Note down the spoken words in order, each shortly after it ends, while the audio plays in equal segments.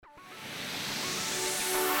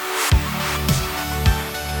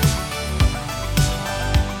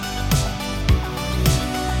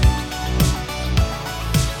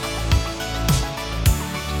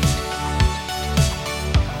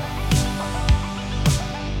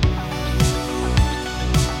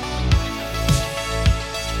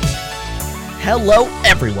Hello,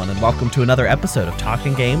 everyone, and welcome to another episode of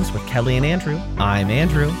Talking Games with Kelly and Andrew. I'm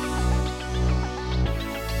Andrew.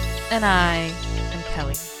 And I am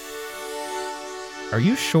Kelly. Are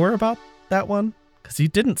you sure about that one? Because you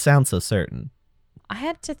didn't sound so certain. I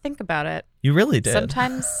had to think about it. You really did.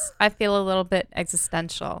 Sometimes I feel a little bit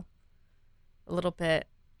existential. A little bit,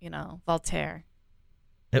 Voltaire.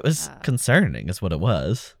 It was concerning is what it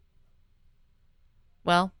was.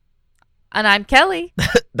 Well, and I'm Kelly.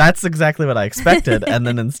 That's exactly what I expected. And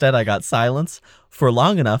then instead I got silence for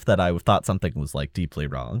long enough that I thought something was like deeply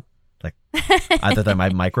wrong. Like either that my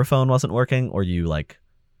microphone wasn't working or you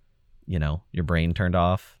your brain turned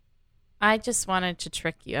off. I just wanted to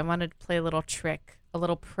trick you. I wanted to play a little trick, a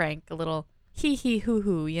little prank, a little hee hee hoo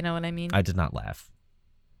hoo. You know what I mean? I did not laugh.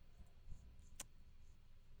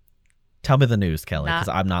 Tell me the news, Kelly, because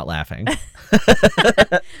I'm not laughing.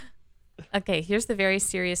 Okay, here's the very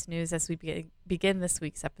serious news as we begin this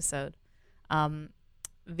week's episode.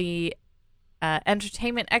 The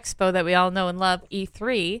Entertainment Expo that we all know and love,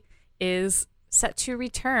 E3, is set to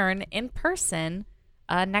return in person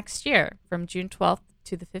next year from June 12th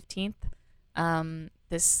to the 15th.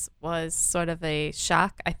 This was sort of a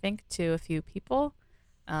shock, I think, to a few people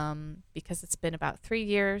because it's been about 3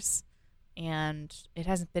 years and it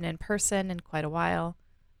hasn't been in person in quite a while.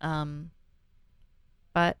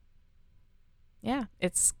 But yeah,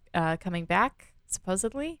 it's coming back,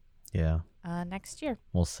 supposedly. Yeah. Next year.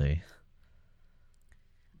 We'll see.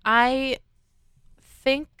 I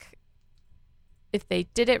think if they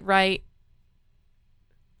did it right,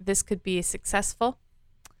 this could be successful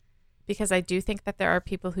because I do think that there are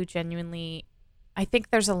people who genuinely, I think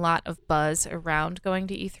there's a lot of buzz around going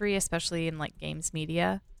to E3, especially in like games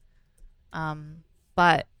media.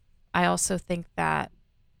 But I also think that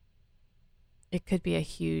it could be a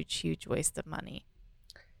huge, huge waste of money.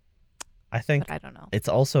 I think but I don't know. It's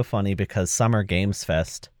also funny because Summer Games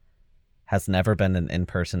Fest has never been an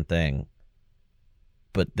in-person thing.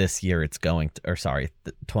 But this year it's going to,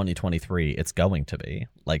 2023, it's going to be.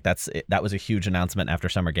 Like that was a huge announcement after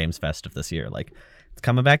Summer Games Fest of this year. Like it's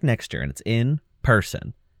coming back next year and it's in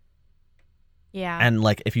person. Yeah. And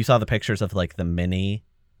like if you saw the pictures of like the mini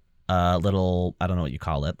little, I don't know what you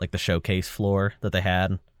call it, like the showcase floor that they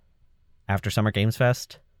had after Summer Games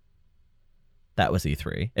Fest, that was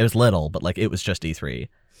E3. It was little, but like it was just E3.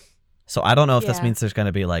 So I don't know if this means there's going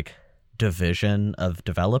to be like division of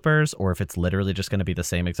developers or if it's literally just going to be the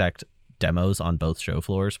same exact demos on both show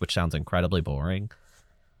floors, which sounds incredibly boring.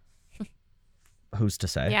 Who's to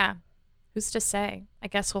say? Yeah. Who's to say? I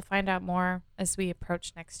guess we'll find out more as we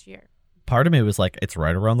approach next year. Part of me was like, it's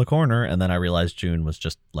right around the corner. And then I realized June was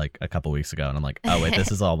just like a couple weeks ago. And I'm like, oh, wait,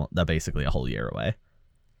 this is all basically a whole year away.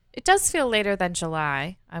 It does feel later than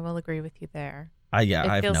July. I will agree with you there. I have no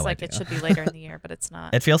idea. It feels like it should be later in the year, but it's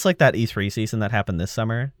not. It feels like that E3 season that happened this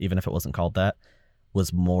summer, even if it wasn't called that,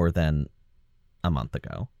 was more than a month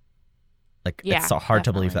ago. Like, it's so hard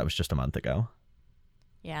to believe that was just a month ago.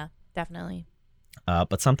 Yeah, definitely.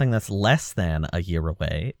 But something that's less than a year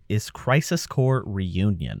away is Crisis Core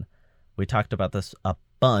Reunion. We talked about this a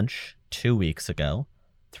bunch 2 weeks ago,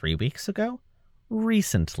 3 weeks ago.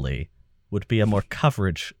 Recently would be a more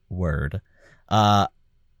coverage word.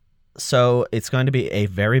 So it's going to be a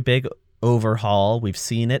very big overhaul. We've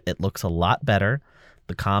seen it. It looks a lot better.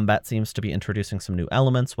 The combat seems to be introducing some new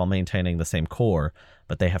elements while maintaining the same core,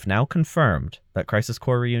 but they have now confirmed that Crisis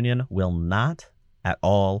Core Reunion will not at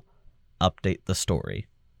all update the story.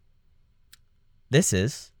 This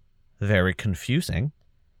is very confusing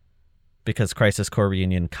because Crisis Core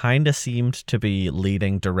Reunion kind of seemed to be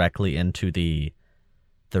leading directly into the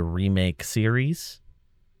remake series,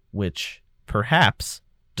 which perhaps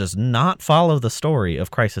does not follow the story of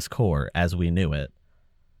Crisis Core as we knew it.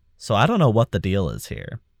 So I don't know what the deal is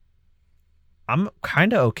here. I'm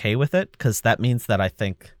kind of okay with it because that means that I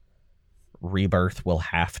think Rebirth will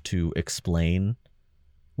have to explain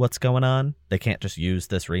what's going on. They can't just use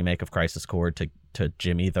this remake of Crisis Core to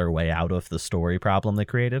jimmy their way out of the story problem they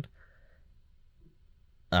created.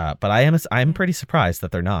 But I'm pretty surprised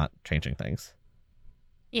that they're not changing things.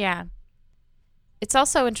 Yeah. It's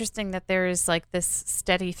also interesting that there is like this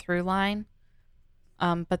steady through line,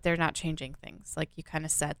 but they're not changing things, like you kind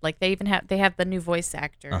of said. Like they have the new voice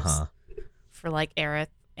actors for like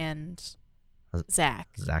Aerith and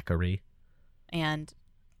Zachary. And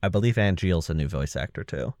I believe Angeal's a new voice actor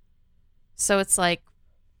too. So it's like,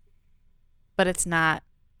 but it's not.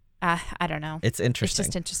 I don't know. It's interesting. It's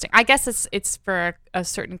just interesting. I guess it's for a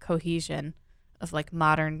certain cohesion of like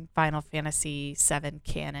modern Final Fantasy VII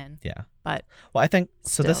canon. Yeah. But well, I think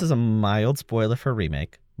so. This is a mild spoiler for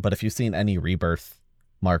remake, but if you've seen any Rebirth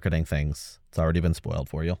marketing things, it's already been spoiled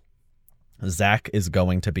for you. Zack is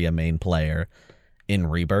going to be a main player in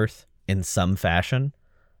Rebirth in some fashion.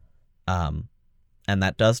 And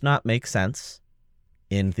that does not make sense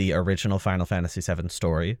in the original Final Fantasy VII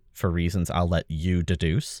story for reasons I'll let you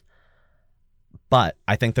deduce. But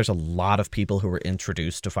I think there's a lot of people who were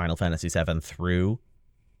introduced to Final Fantasy VII through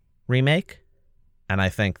Remake, and I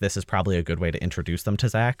think this is probably a good way to introduce them to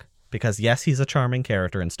Zack, because yes, he's a charming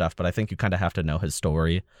character and stuff, but I think you kind of have to know his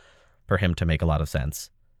story for him to make a lot of sense.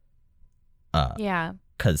 Yeah.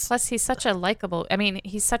 Cause, Plus, he's such a likable... I mean,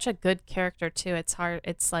 he's such a good character, too. It's hard.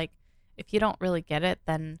 It's like, if you don't really get it,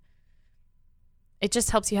 then it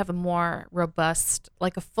just helps you have a more robust,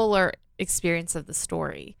 like a fuller experience of the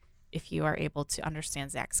story if you are able to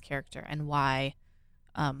understand Zack's character and why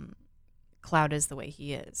Cloud is the way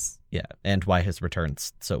he is. yeah, and why his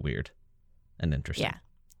return's so weird and interesting.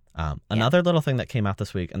 Yeah. Another little thing that came out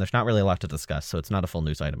this week, and there's not really a lot to discuss, so it's not a full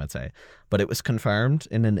news item, I'd say, but it was confirmed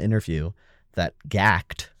in an interview that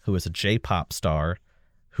Gact, who is a J-pop star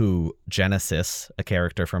who Genesis, a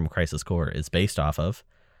character from Crisis Core, is based off of,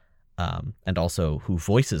 and also who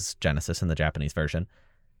voices Genesis in the Japanese version,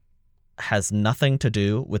 has nothing to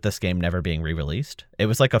do with this game never being re-released. It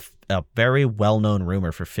was like a very well-known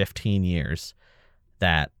rumor for 15 years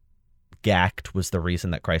that Gact was the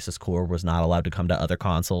reason that Crisis Core was not allowed to come to other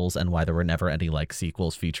consoles and why there were never any like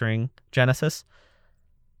sequels featuring Genesis.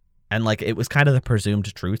 And like it was kind of the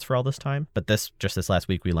presumed truth for all this time, but this last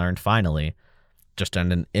week we learned finally, just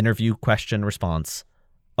in an interview question response,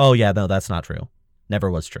 oh yeah, no, that's not true.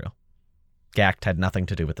 Never was true. Gact had nothing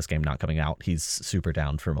to do with this game not coming out. He's super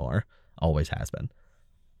down for more. Always has been.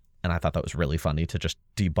 And I thought that was really funny to just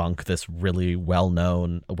debunk this really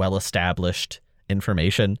well-known, well-established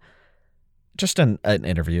information. Just an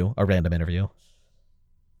interview, a random interview.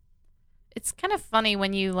 It's kind of funny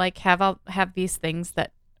when you like have these things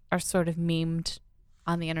that are sort of memed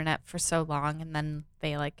on the internet for so long and then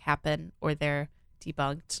they like happen or they're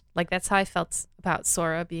debunked. Like that's how I felt about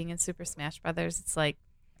Sora being in Super Smash Brothers. It's like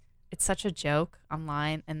it's such a joke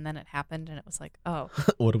online and then it happened and it was like, oh.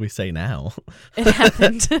 What do we say now? It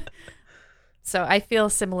happened. So I feel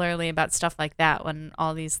similarly about stuff like that when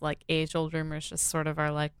all these like age-old rumors just sort of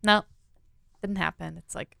are like, no, didn't happen.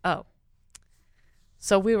 It's like, oh.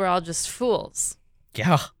 So we were all just fools.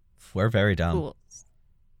 Yeah, we're very dumb. Fools.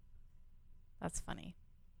 That's funny.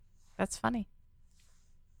 That's funny.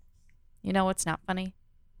 You know what's not funny?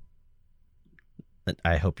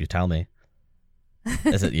 I hope you tell me.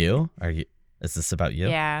 Is it you? Is this about you?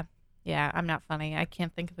 Yeah, I'm not funny. I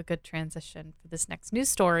can't think of a good transition for this next news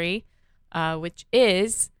story, which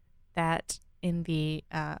is that in the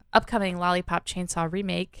upcoming Lollipop Chainsaw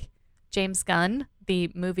remake, James Gunn,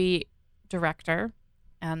 the movie director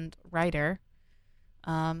and writer,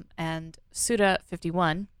 and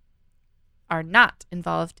Suda51 are not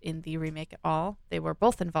involved in the remake at all. They were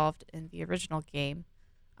both involved in the original game.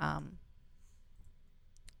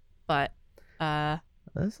 But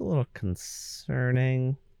that's a little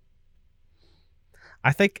concerning.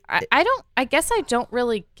 I think I guess I don't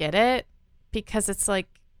really get it because it's like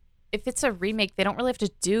if it's a remake, they don't really have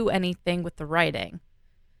to do anything with the writing.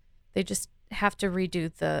 They just have to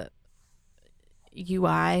redo the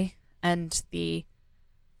UI and the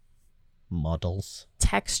models,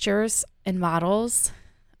 textures and models.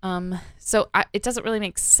 So it doesn't really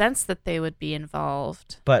make sense that they would be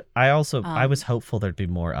involved. But I was hopeful there'd be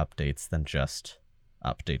more updates than just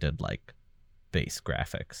updated like base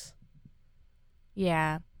graphics.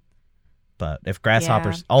 Yeah. But if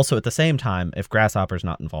Grasshopper's also at the same time, if Grasshopper's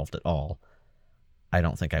not involved at all, I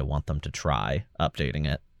don't think I want them to try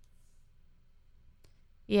updating it.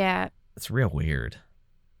 Yeah. It's real weird.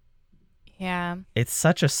 Yeah. It's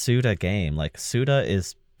such a Suda game. Like Suda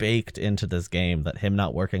is baked into this game that him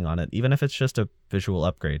not working on it, even if it's just a visual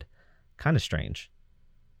upgrade, kind of strange.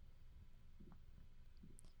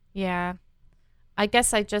 Yeah. I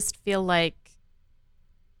guess I just feel like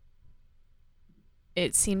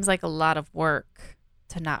it seems like a lot of work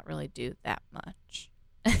to not really do that much.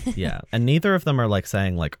 Yeah. And neither of them are like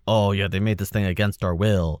saying like, oh yeah, they made this thing against our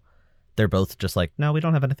will. They're both just like, no, we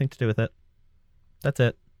don't have anything to do with it. That's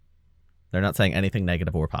it. They're not saying anything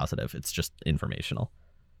negative or positive. It's just informational.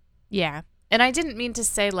 Yeah. And I didn't mean to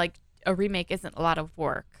say like a remake isn't a lot of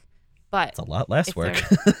work, but it's a lot less work.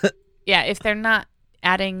 Yeah. If they're not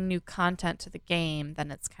adding new content to the game,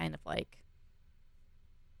 then it's kind of like,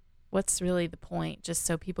 what's really the point? Just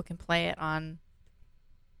so people can play it on,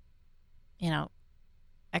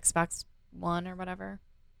 Xbox One or whatever.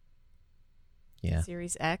 Yeah.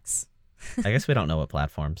 Series X. I guess we don't know what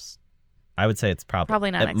platforms. I would say it's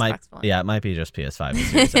probably not Xbox One. Yeah, it might be just PS5 and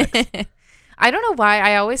Series X. I don't know why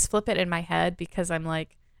I always flip it in my head because I'm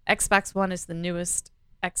like, Xbox One is the newest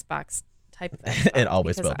Xbox type of Xbox. It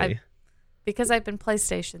always will be. Because I've been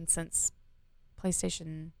PlayStation since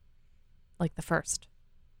PlayStation, like the first.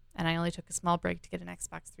 And I only took a small break to get an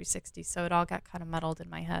Xbox 360, so it all got kind of muddled in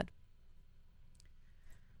my head.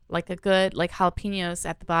 Like jalapenos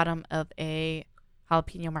at the bottom of a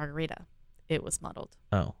jalapeno margarita. It was muddled.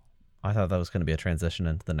 Oh, I thought that was going to be a transition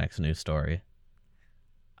into the next news story.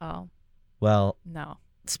 Oh. Well, no.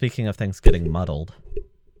 Speaking of things getting muddled,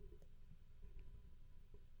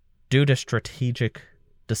 due to strategic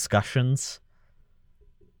discussions,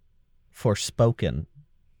 Forspoken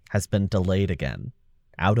has been delayed again,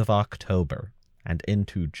 out of October and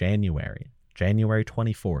into January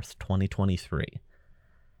 24th, 2023.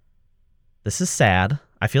 This is sad.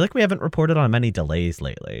 I feel like we haven't reported on many delays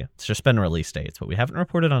lately. It's just been release dates, but we haven't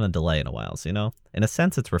reported on a delay in a while. So, in a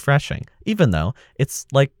sense, it's refreshing, even though it's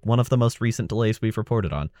like one of the most recent delays we've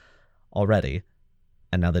reported on already.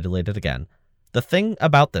 And now they delayed it again. The thing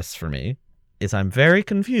about this for me is I'm very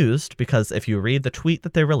confused because if you read the tweet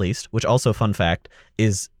that they released, which also, fun fact,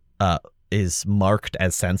 is marked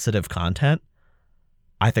as sensitive content,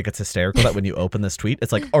 I think it's hysterical that when you open this tweet,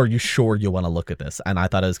 it's like, are you sure you want to look at this? And I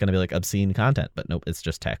thought it was going to be like obscene content, but nope, it's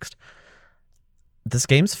just text. This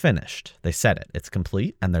game's finished. They said it. It's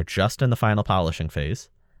complete, and they're just in the final polishing phase.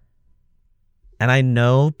 And I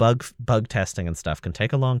know bug testing and stuff can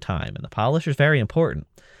take a long time, and the polish is very important.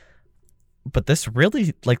 But this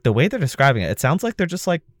really, like the way they're describing it, it sounds like they're just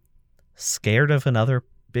like scared of another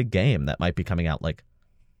big game that might be coming out like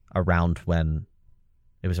around when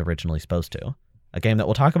it was originally supposed to. A game that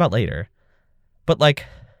we'll talk about later. But, like,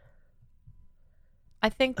 I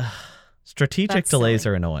think strategic delays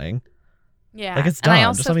are annoying. Yeah. Like, it's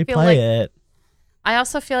done. Just let me play it. I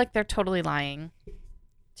also feel like they're totally lying.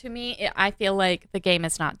 To me, I feel like the game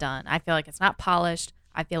is not done. I feel like it's not polished.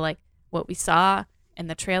 I feel like what we saw in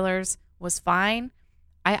the trailers was fine.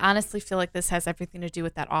 I honestly feel like this has everything to do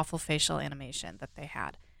with that awful facial animation that they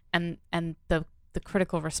had and the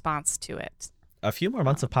critical response to it. A few more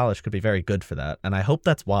months of polish could be very good for that. And I hope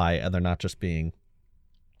that's why, and they're not just being...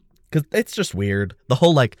 Because it's just weird. The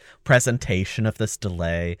whole, like, presentation of this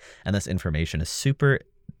delay and this information is super...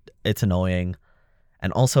 It's annoying.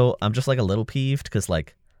 And also, I'm just, like, a little peeved because,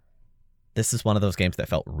 like, this is one of those games that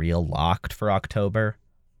felt real locked for October.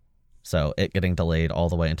 So it getting delayed all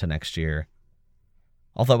the way into next year.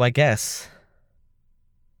 Although I guess...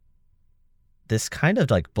 this kind of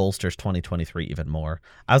like bolsters 2023 even more.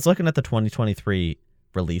 I was looking at the 2023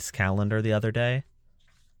 release calendar the other day,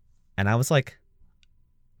 and I was like,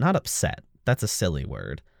 not upset. That's a silly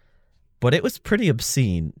word. But it was pretty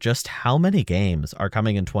obscene just how many games are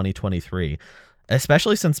coming in 2023,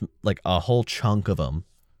 especially since like a whole chunk of them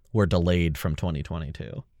were delayed from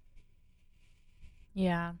 2022.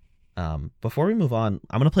 Yeah. Before we move on,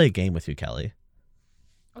 I'm going to play a game with you, Kelly.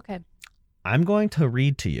 Okay. I'm going to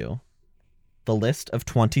read to you the list of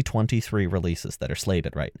 2023 releases that are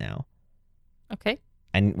slated right now. Okay.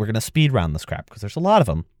 And we're going to speed round this crap because there's a lot of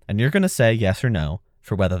them. And you're going to say yes or no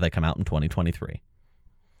for whether they come out in 2023.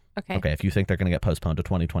 Okay. Okay, if you think they're going to get postponed to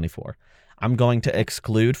 2024. I'm going to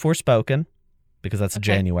exclude Forspoken because that's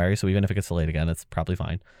January, so even if it gets delayed again, it's probably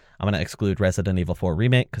fine. I'm going to exclude Resident Evil 4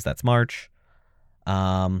 Remake because that's March.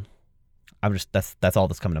 That's all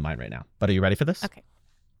that's coming to mind right now. But are you ready for this? Okay.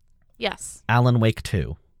 Yes. Alan Wake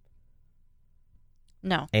 2.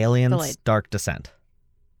 No. Aliens delayed. Dark Descent.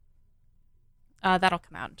 That'll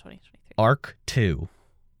come out in 2023. Ark 2.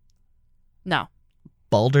 No.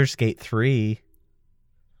 Baldur's Gate 3.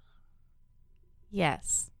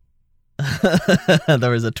 Yes. There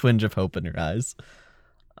was a twinge of hope in your eyes.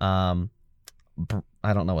 I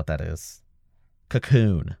don't know what that is.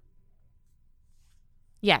 Cocoon.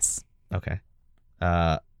 Yes. Okay.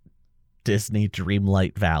 Disney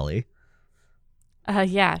Dreamlight Valley.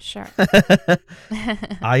 Yeah, sure.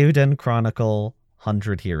 Ayuden Chronicle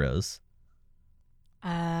 100 Heroes.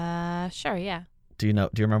 Sure, yeah. Do you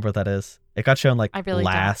remember what that is? It got shown like really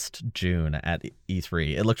last June at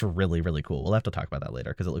E3. It looks really, really cool. We'll have to talk about that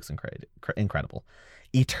later because it looks incredible.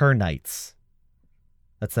 Eternights.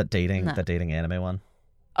 That's that dating anime one.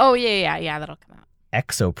 Oh, yeah, that'll come out.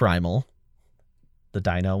 Exoprimal. The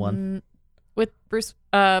dino one. With Bruce,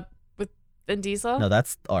 with Vin Diesel? No,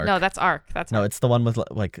 that's Ark. No, that's Ark. It's the one with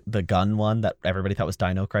like the gun one that everybody thought was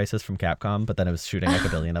Dino Crisis from Capcom, but then it was shooting like a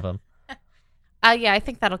billion of them. Yeah, I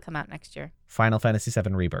think that'll come out next year. Final Fantasy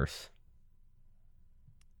VII Rebirth.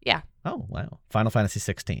 Yeah. Oh, wow. Final Fantasy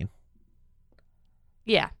 16.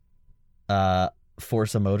 Yeah.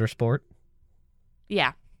 Forza Motorsport.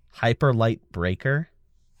 Yeah. Hyper Light Breaker.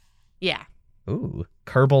 Yeah. Ooh.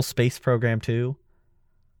 Kerbal Space Program 2.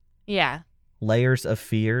 Yeah. Layers of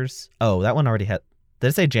Fears. Oh, that one already had. Did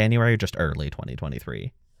it say January or just early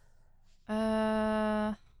 2023?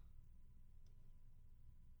 I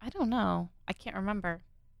don't know. I can't remember.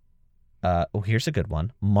 Here's a good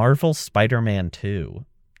one. Marvel Spider-Man 2.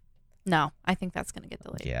 No, I think that's going to get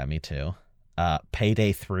delayed. Yeah, me too.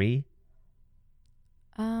 Payday 3.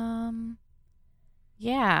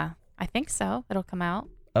 Yeah, I think so. It'll come out.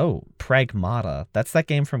 Oh, Pragmata. That's that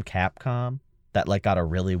game from Capcom that like got a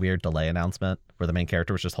really weird delay announcement where the main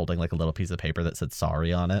character was just holding like a little piece of paper that said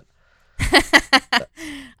sorry on it.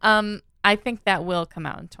 I think that will come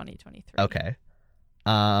out in 2023. Okay.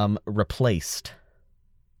 Replaced.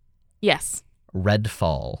 Yes.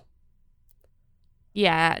 Redfall.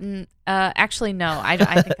 Yeah. Actually, no. I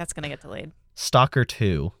think that's going to get delayed. Stalker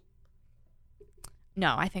 2.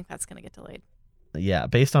 No, I think that's going to get delayed. Yeah,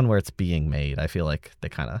 based on where it's being made, I feel like they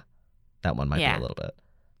kind of that one might be a little bit.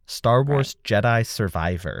 Star Wars Jedi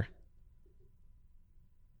Survivor.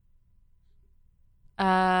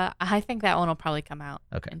 I think that one will probably come out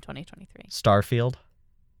in 2023. Starfield.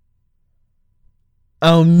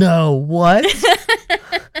 Oh no, what?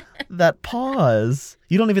 That pause.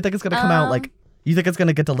 You don't even think it's going to come out like you think it's going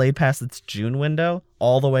to get delayed past its June window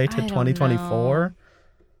all the way to 2024?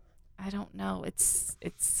 I don't know. It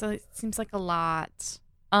seems like a lot.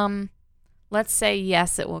 Let's say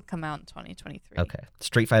yes, it will come out in 2023. Okay.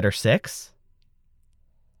 Street Fighter 6?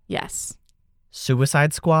 Yes.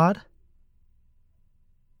 Suicide Squad?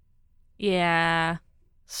 Yeah.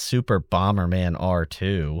 Super Bomberman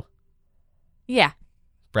R2? Yeah.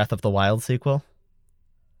 Breath of the Wild sequel?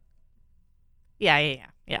 Yeah.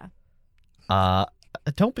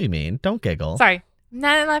 Don't be mean. Don't giggle. Sorry. I'm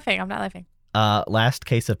not laughing. Last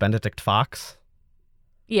Case of Benedict Fox?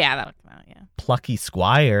 Yeah, that'll come out, yeah. Plucky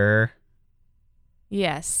Squire?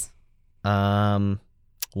 Yes.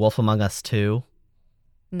 Wolf Among Us 2?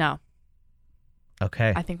 No.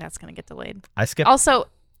 Okay. I think that's going to get delayed. I skipped.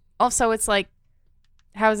 Also, it's like,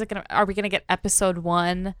 are we going to get episode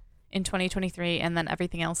 1 in 2023 and then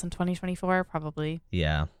everything else in 2024? Probably.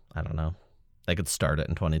 Yeah, I don't know. They could start it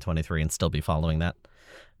in 2023 and still be following that.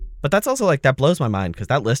 But that's also like, that blows my mind because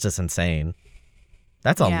that list is insane.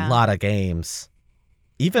 That's a lot of games.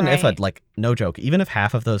 Even if, no joke, even if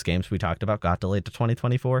half of those games we talked about got delayed to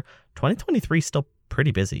 2024, 2023 is still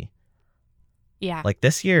pretty busy. Yeah. Like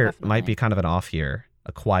this year definitely might be kind of an off year,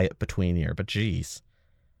 a quiet between year, but geez.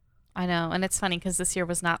 I know. And it's funny because this year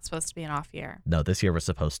was not supposed to be an off year. No, this year was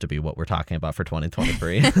supposed to be what we're talking about for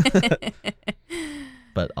 2023.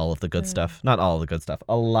 But all of the good stuff, not all of the good stuff,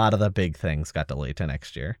 a lot of the big things got delayed to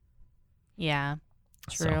next year. Yeah,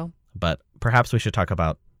 true. So, but perhaps we should talk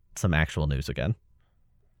about some actual news again.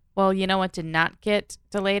 Well, you know what did not get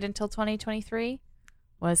delayed until 2023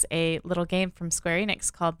 was a little game from Square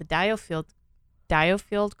Enix called the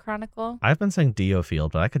Diofield Chronicle. I've been saying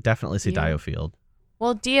Diofield, but I could definitely see Diofield.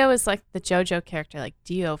 Well, Dio is like the JoJo character, like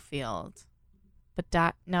Diofield.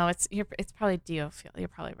 But no, it's probably Diofield. You're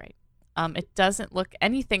probably right. It doesn't look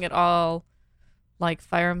anything at all like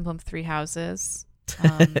Fire Emblem Three Houses.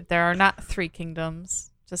 There are not 3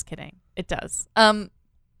 kingdoms. Just kidding. It does.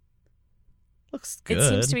 Looks good. It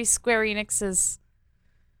seems to be Square Enix's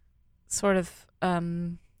sort of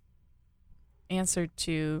answer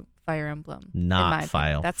to Fire Emblem. Not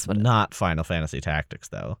Final Fantasy Tactics,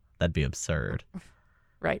 though. That'd be absurd.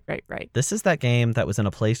 Right. This is that game that was in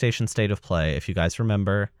a PlayStation State of Play, if you guys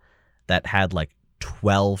remember, that had like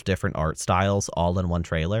 12 different art styles all in one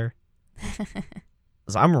trailer.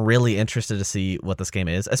 So I'm really interested to see what this game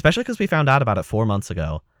is, especially because we found out about it 4 months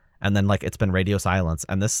ago, and then like it's been radio silence,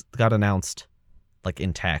 and this got announced like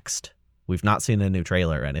in text. We've not seen a new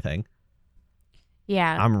trailer or anything.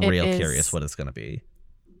 Yeah, I'm real curious what it's going to be.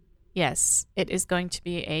 Yes, it is going to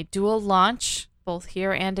be a dual launch, both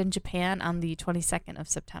here and in Japan, on the 22nd of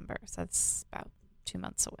September. So that's about 2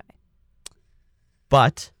 months away.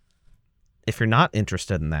 But if you're not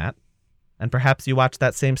interested in that, and perhaps you watched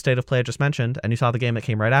that same State of Play I just mentioned, and you saw the game that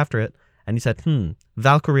came right after it, and you said,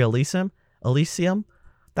 Valkyrie Elysium,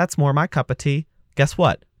 that's more my cup of tea. Guess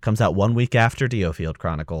what? Comes out 1 week after Diofield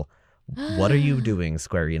Chronicle. What are you doing,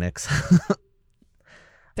 Square Enix?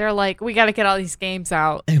 They're like, we got to get all these games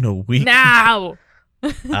out. In a week. Now!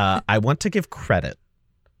 I want to give credit.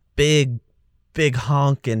 Big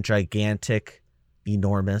honkin' gigantic,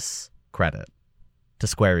 enormous credit to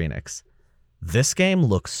Square Enix. This game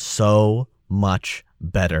looks so much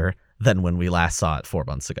better than when we last saw it 4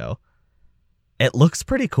 months ago. It looks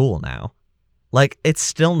pretty cool now. Like, it's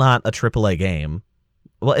still not a AAA game.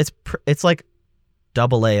 Well, it's like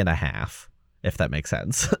AA and a half, if that makes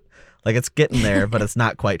sense. Like it's getting there, but it's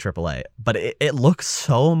not quite AAA. But it looks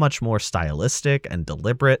so much more stylistic and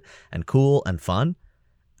deliberate and cool and fun.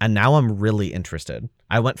 And now I'm really interested.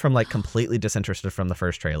 I went from like completely disinterested from the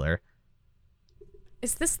first trailer.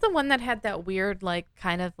 Is this the one that had that weird, like,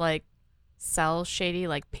 kind of like cell shady,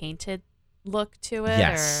 like painted look to it?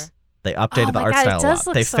 Yes. Or... They updated the art style a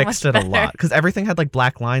lot. They fixed it a lot because everything had like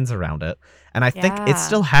black lines around it. And I think it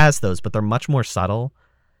still has those, but they're much more subtle.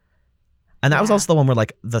 And that was also the one where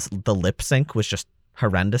like the lip sync was just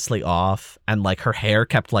horrendously off, and like her hair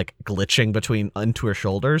kept like glitching between into her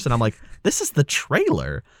shoulders, and I'm like, this is the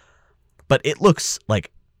trailer. But it looks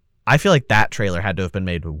like, I feel like that trailer had to have been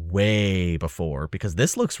made way before, because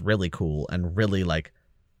this looks really cool and really like,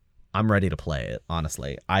 I'm ready to play it,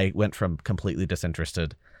 honestly. I went from completely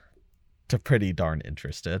disinterested to pretty darn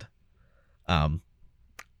interested. The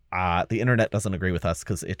internet doesn't agree with us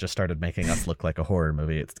because it just started making us look like a horror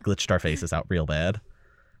movie. It's glitched our faces out real bad.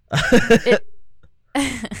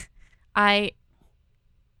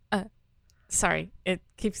 Sorry, it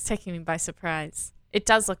keeps taking me by surprise. It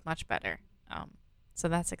does look much better. So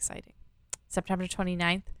that's exciting. September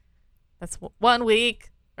 29th. That's 1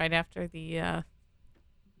 week right after the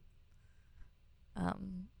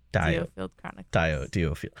Diofield Chronicles.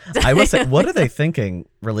 Diofield. I will say, what are they thinking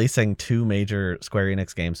releasing 2 major Square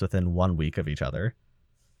Enix games within 1 week of each other?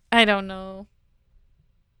 I don't know.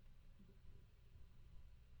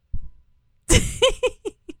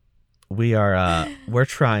 We're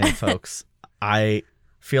trying, folks. I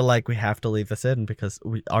feel like we have to leave this in because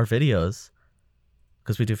our videos,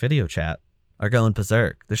 because we do video chat, are going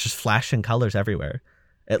berserk. There's just flashing colors everywhere.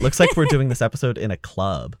 It looks like we're doing this episode in a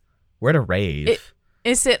club. We're at a rave.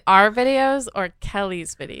 Is it our videos or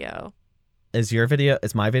Kelly's video? Is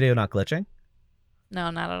my video not glitching? No,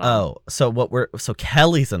 not at all. Oh, so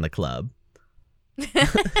Kelly's in the club.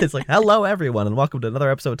 It's like, hello everyone, and welcome to another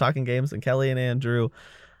episode of Talking Games and Kelly and Andrew.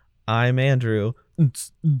 I'm Andrew. Kelly.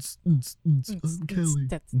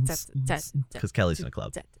 Because Kelly's in a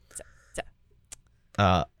club.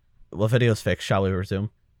 Well, video's fixed. Shall we resume?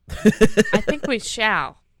 I think we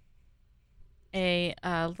shall. A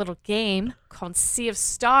little game called Sea of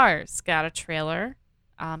Stars got a trailer.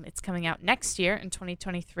 It's coming out next year in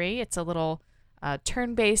 2023. It's a little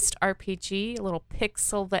turn-based RPG, a little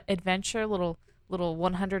pixel adventure, little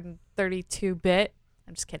 132-bit.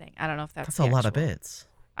 I'm just kidding. I don't know if that's a lot of bits.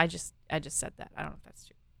 I just said that. I don't know if that's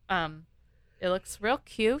true. It looks real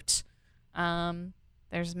cute.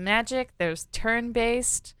 There's magic. There's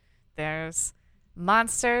turn-based. There's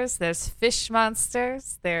monsters. There's fish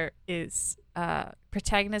monsters. There is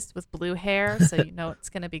protagonist with blue hair, so you know it's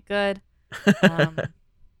gonna be good.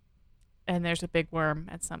 And there's a big worm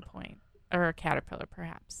at some point, or a caterpillar,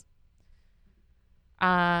 perhaps.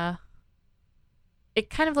 It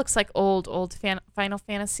kind of looks like old Final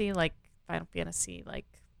Fantasy, like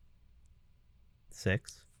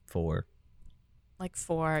 6, 4. Like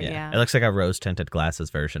 4, yeah. It looks like a rose-tinted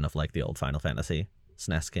glasses version of like the old Final Fantasy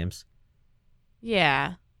SNES games.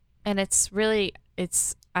 Yeah, and I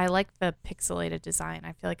like the pixelated design.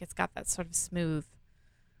 I feel like it's got that sort of smooth,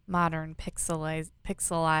 modern, pixelized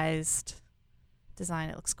design.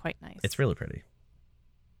 It looks quite nice. It's really pretty.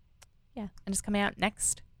 Yeah, and it's coming out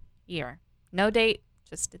next year. No date,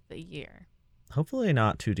 just the year. Hopefully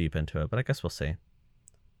not too deep into it, but I guess we'll see.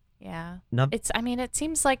 Yeah. No. It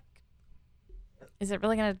seems like, is it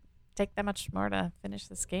really going to take that much more to finish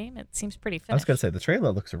this game? It seems pretty finished. I was going to say, the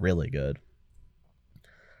trailer looks really good.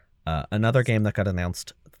 Another game that got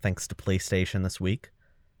announced thanks to PlayStation this week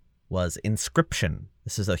was Inscryption.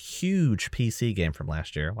 This is a huge PC game from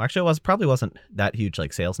last year. Well, actually, probably wasn't that huge,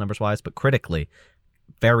 like sales numbers wise, but critically,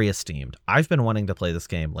 very esteemed. I've been wanting to play this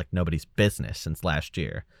game like nobody's business since last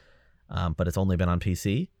year, but it's only been on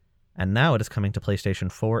PC, and now it is coming to PlayStation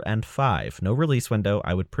 4 and 5. No release window,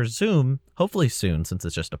 I would presume, hopefully soon, since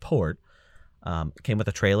it's just a port. Came with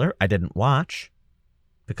a trailer I didn't watch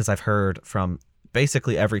because I've heard from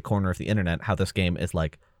basically every corner of the internet how this game is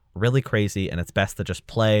like really crazy and it's best to just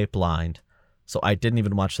play blind. So I didn't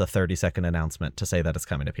even watch the 30-second announcement to say that it's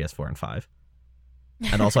coming to PS4 and 5.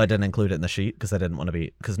 And also I didn't include it in the sheet because I didn't want to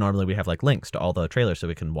because normally we have like links to all the trailers so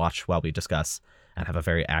we can watch while we discuss and have a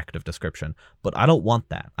very active description. But I don't want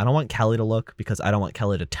that. I don't want Kelly to look because I don't want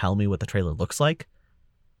Kelly to tell me what the trailer looks like.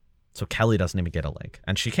 So Kelly doesn't even get a link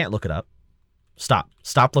and she can't look it up. Stop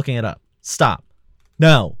looking it up. Stop.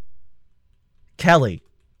 No. Kelly,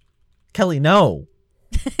 no.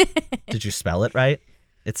 Did you spell it right?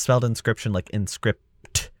 It's spelled inscription like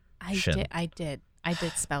inscription. I did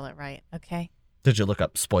spell it right. Okay. Did you look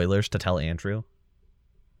up spoilers to tell Andrew?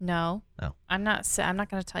 No. Oh. I'm not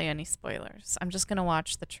going to tell you any spoilers. I'm just going to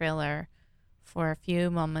watch the trailer for a few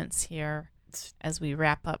moments here as we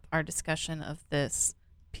wrap up our discussion of this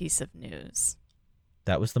piece of news.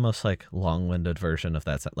 That was the most like long-winded version of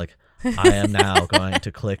that. Like, I am now going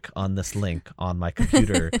to click on this link on my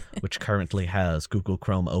computer, which currently has Google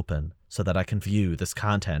Chrome open, so that I can view this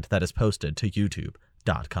content that is posted to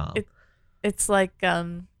youtube.com. It's like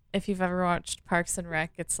if you've ever watched Parks and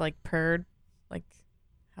Rec, it's like Purd, like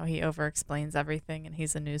how he over-explains everything and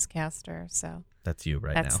he's a newscaster. So that's you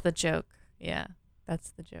right now. That's the joke. Yeah, that's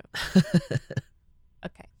the joke.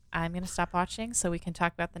 Okay. I'm going to stop watching so we can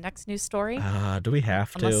talk about the next news story. Do we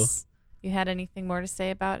have to? Unless you had anything more to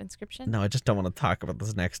say about Inscription? No, I just don't want to talk about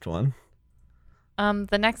this next one.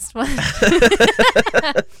 The next one.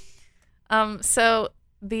 So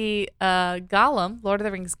the Gollum, Lord of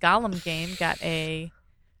the Rings Gollum game got a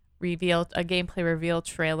gameplay reveal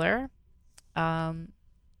trailer.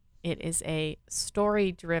 It is a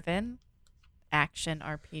story-driven action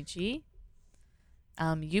RPG.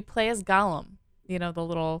 You play as Gollum. You know, the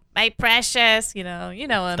little, my precious, you know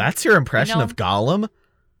him. That's your impression of Gollum?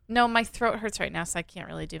 No, my throat hurts right now, so I can't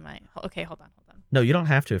really do okay, hold on. No, you don't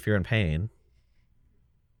have to if you're in pain.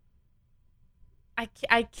 I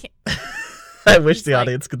can't. I wish the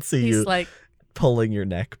audience could see you like pulling your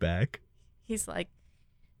neck back. He's like,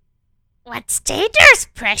 what's dangerous,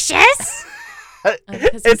 precious?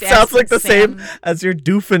 It sounds like the same as your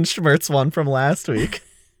Doofenshmirtz one from last week.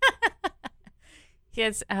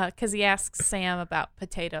 Because he asks Sam about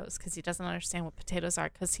potatoes because he doesn't understand what potatoes are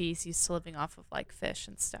because he's used to living off of like fish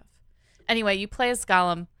and stuff. Anyway, you play as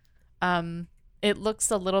Gollum. It looks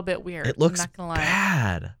a little bit weird. It looks I'm not gonna lie.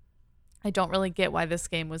 bad. I don't really get why this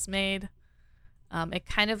game was made. It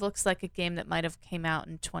kind of looks like a game that might have came out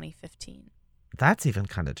in 2015. That's even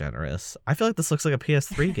kind of generous. I feel like this looks like a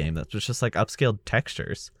PS3 game that was just like upscaled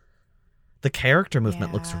textures. The character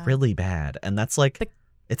movement looks really bad, and that's like...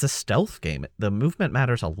 It's a stealth game. The movement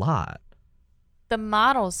matters a lot. The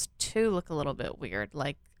models, too, look a little bit weird.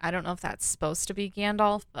 Like, I don't know if that's supposed to be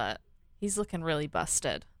Gandalf, but he's looking really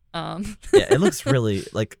busted. Yeah, it looks really,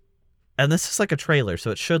 like... And this is like a trailer, so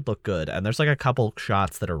it should look good. And there's like a couple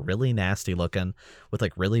shots that are really nasty looking with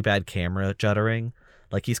like really bad camera juddering.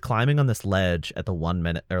 Like he's climbing on this ledge at the 1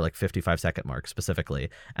 minute or like 55-second mark specifically.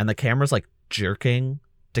 And the camera's like jerking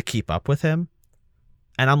to keep up with him.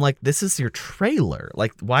 And I'm like, this is your trailer.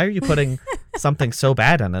 Like, why are you putting something so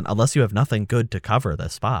bad in it unless you have nothing good to cover the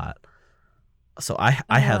spot? So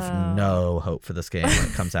I have no hope for this game when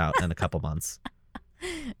it comes out in a couple months.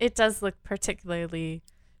 It does look particularly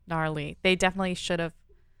gnarly. They definitely should have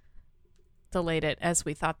delayed it as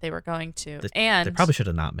we thought they were going to. They probably should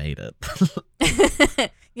have not made it.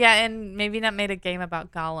 Yeah, and maybe not made a game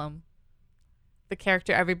about Gollum, the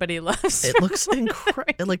character everybody loves. It looks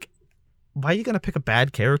incredible. Like, why are you going to pick a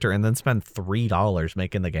bad character and then spend $3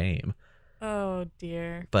 making the game? Oh,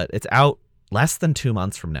 dear. But it's out less than 2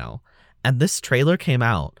 months from now. And this trailer came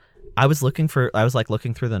out. I was looking through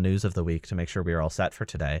the news of the week to make sure we were all set for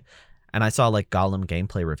today. And I saw like Gollum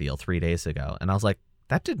gameplay reveal 3 days ago. And I was like,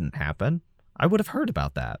 that didn't happen. I would have heard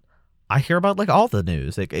about that. I hear about like all the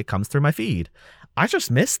news. It comes through my feed. I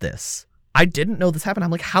just missed this. I didn't know this happened.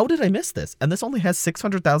 I'm like, how did I miss this? And this only has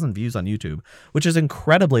 600,000 views on YouTube, which is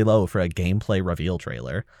incredibly low for a gameplay reveal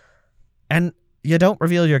trailer. And you don't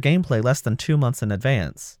reveal your gameplay less than 2 months in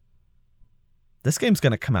advance. This game's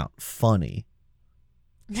going to come out funny.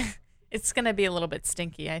 It's going to be a little bit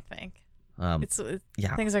stinky, I think.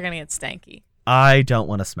 Yeah. Things are going to get stanky. I don't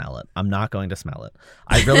want to smell it. I'm not going to smell it.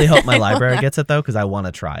 I really hope my library gets it, though, because I want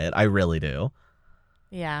to try it. I really do.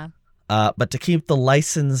 Yeah. But to keep the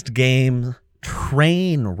licensed game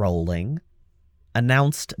train rolling,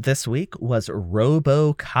 announced this week was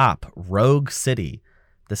RoboCop Rogue City.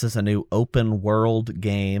 This is a new open world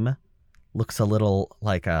game. Looks a little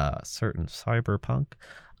like a certain Cyberpunk,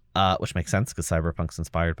 which makes sense because Cyberpunk's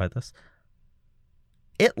inspired by this.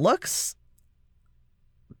 It looks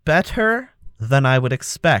better than I would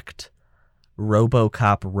expect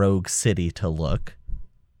RoboCop Rogue City to look.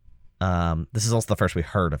 This is also the first we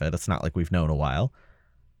heard of it. It's not like we've known a while.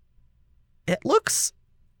 It looks...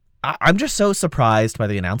 I'm just so surprised by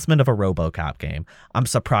the announcement of a RoboCop game. I'm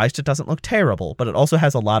surprised it doesn't look terrible, but it also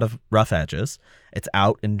has a lot of rough edges. It's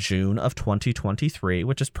out in June of 2023,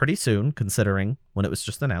 which is pretty soon, considering when it was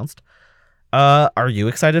just announced. Are you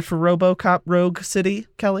excited for RoboCop Rogue City,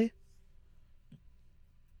 Kelly?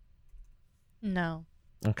 No.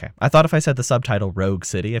 Okay. I thought if I said the subtitle Rogue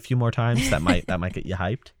City a few more times, that might get you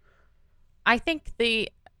hyped. I think the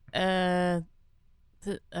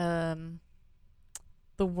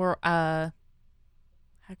world. How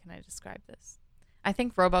can I describe this? I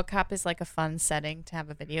think RoboCop is like a fun setting to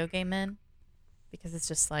have a video game in, because it's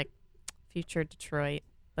just like future Detroit,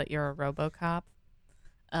 but you're a RoboCop.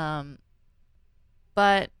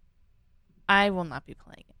 But I will not be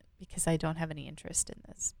playing it because I don't have any interest in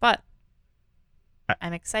this. But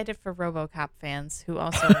I'm excited for RoboCop fans who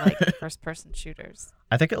also like first-person shooters.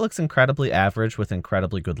 I think it looks incredibly average with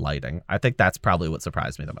incredibly good lighting. I think that's probably what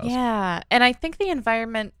surprised me the most. Yeah, and I think the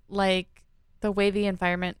environment, like the way the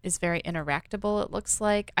environment is very interactable, it looks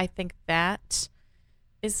like. I think that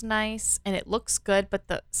is nice, and it looks good,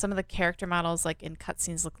 but some of the character models, like in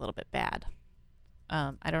cutscenes, look a little bit bad.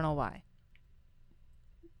 I don't know why.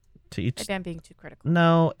 Maybe I'm being too critical.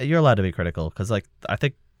 No, you're allowed to be critical because, like, I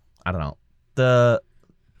don't know, the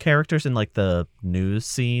characters in like the news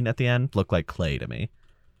scene at the end look like clay to me.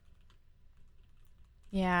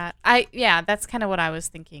 Yeah, that's kind of what I was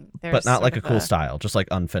thinking. But not like a cool style, just like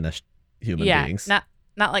unfinished human beings. Yeah,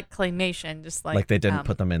 not like claymation, just like they didn't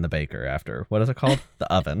put them in the baker after. What is it called?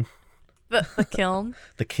 The oven. The kiln.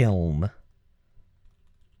 The kiln.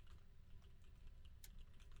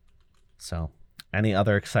 So, any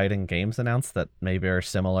other exciting games announced that maybe are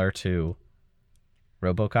similar to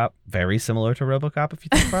RoboCop? Very similar to RoboCop, if you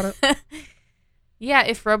think about it. Yeah,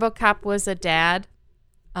 if RoboCop was a dad,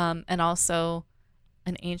 and also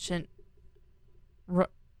an ancient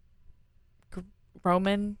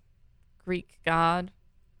Roman Greek god.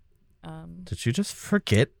 Did you just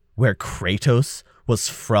forget where Kratos was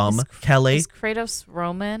from, Kelly? Is Kratos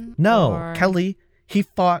Roman? No, Kelly. He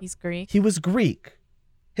fought. He's Greek. He was Greek.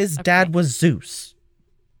 His dad was Zeus.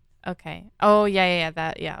 Okay. Oh yeah.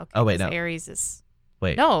 That yeah. Okay. Oh wait, no. Ares is.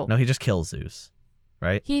 Wait. No. No, he just kills Zeus,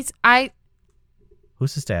 right?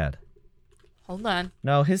 Who's his dad? Hold on.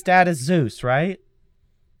 No, his dad is Zeus, right?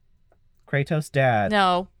 Kratos' dad.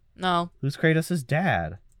 No. Who's Kratos'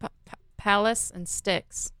 dad? Pallas and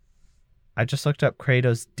Styx. I just looked up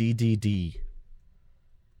Kratos DDD.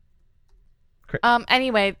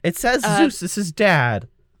 Anyway. It says Zeus is his dad.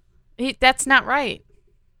 That's not right.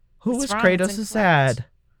 Who was Kratos' dad?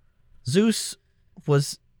 Zeus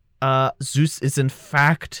is in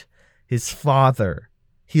fact his father.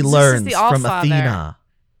 He learns from Athena.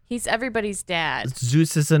 He's everybody's dad.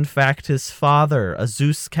 Zeus is in fact his father.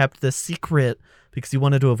 Zeus kept this secret because he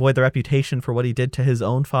wanted to avoid the reputation for what he did to his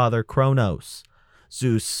own father, Kronos.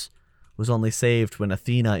 Zeus was only saved when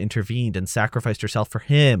Athena intervened and sacrificed herself for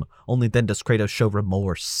him. Only then does Kratos show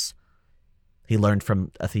remorse. He learned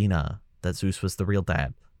from Athena that Zeus was the real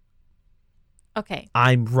dad. Okay.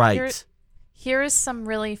 I'm right. Here is some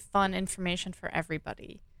really fun information for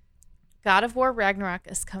everybody. God of War Ragnarok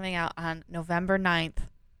is coming out on November 9th,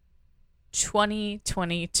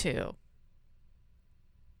 2022.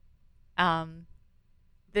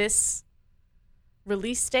 This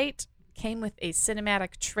release date came with a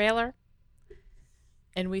cinematic trailer,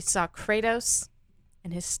 and we saw Kratos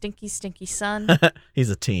and his stinky, stinky son. He's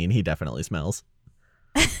a teen. He definitely smells.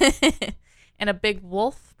 And a big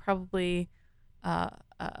wolf, probably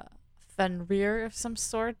Fenrir of some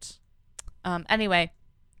sort. Anyway,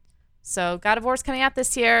 so God of War is coming out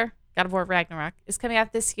this year. God of War Ragnarok is coming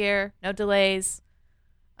out this year. No delays.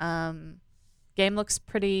 Game looks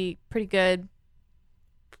pretty good.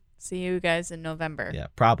 See you guys in November. Yeah,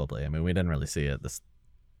 probably. I mean, we didn't really see it. This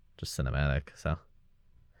just cinematic. So,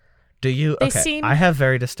 do you? I have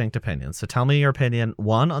very distinct opinions. So tell me your opinion.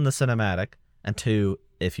 1, on the cinematic, and 2,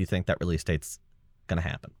 if you think that release date's gonna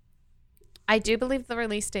happen. I do believe the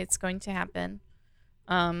release date's going to happen.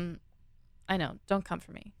 I know. Don't come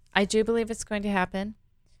for me. I do believe it's going to happen.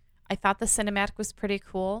 I thought the cinematic was pretty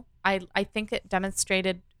cool. I think it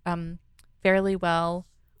demonstrated fairly well,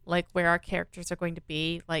 like, where our characters are going to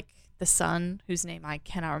be. Like the son, whose name I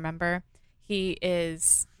cannot remember. He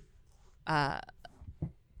is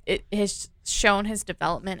it has shown his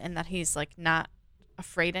development and that he's like not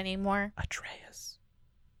afraid anymore. Atreus.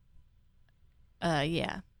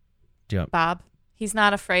 Yeah. Do you want... Bob. He's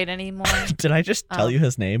not afraid anymore. Did I just tell you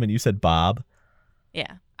his name and you said Bob?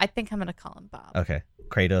 Yeah. I think I'm going to call him Bob. Okay.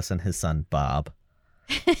 Kratos and his son Bob.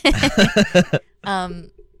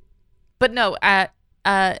 But no, I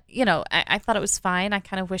thought it was fine. I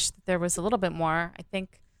kind of wish that there was a little bit more. I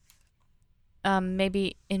think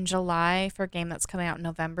maybe in July for a game that's coming out in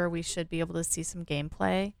November, we should be able to see some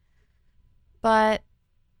gameplay. But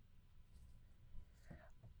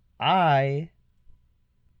I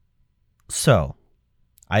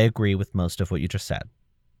agree with most of what you just said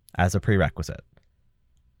as a prerequisite.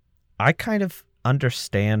 I kind of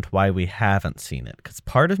understand why we haven't seen it, because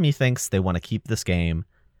part of me thinks they want to keep this game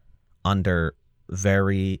under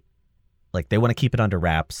they want to keep it under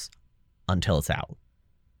wraps until it's out.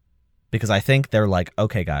 Because I think they're like,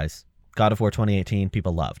 okay, guys, God of War 2018,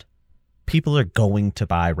 people loved. People are going to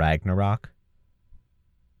buy Ragnarok.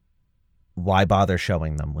 why bother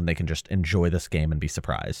showing them when they can just enjoy this game and be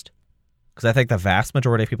surprised? Because I think the vast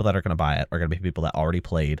majority of people that are going to buy it are going to be people that already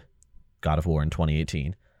played God of War in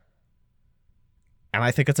 2018. And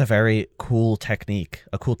I think it's a very cool technique,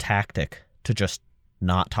 a cool tactic to just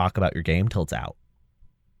not talk about your game till it's out.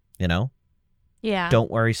 You know? Yeah. Don't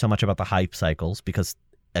worry so much about the hype cycles because,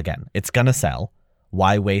 again, it's going to sell.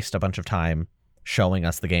 Why waste a bunch of time showing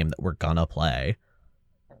us the game that we're going to play?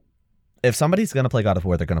 If somebody's going to play God of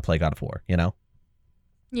War, they're going to play God of War, you know?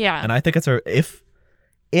 Yeah. And I think it's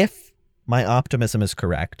if my optimism is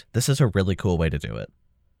correct, this is a really cool way to do it.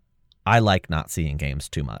 I like not seeing games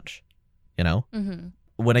too much, you know?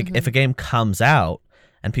 Mm-hmm. If a game comes out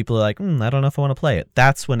and people are like, I don't know if I want to play it,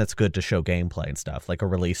 that's when it's good to show gameplay and stuff, like a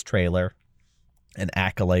release trailer, an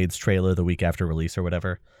Accolades trailer the week after release or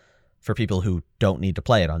whatever, for people who don't need to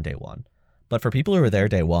play it on day one. But for people who are there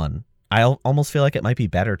day one, I almost feel like it might be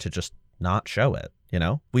better to just not show it, you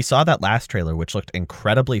know? We saw that last trailer, which looked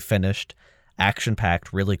incredibly finished,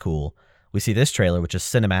 action-packed, really cool. We see this trailer, which is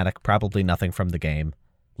cinematic, probably nothing from the game.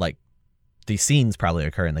 Like, these scenes probably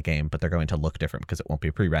occur in the game, but they're going to look different because it won't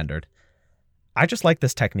be pre-rendered. I just like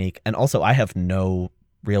this technique, and also I have no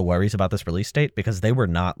real worries about this release date because they were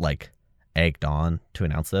not, like, egged on to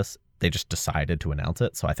announce this. They just decided to announce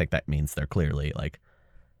it, so I think that means they're clearly, like,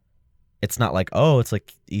 it's not like, oh, it's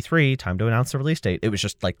like E3, time to announce the release date. It was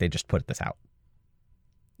just like they just put this out.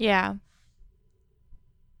 Yeah.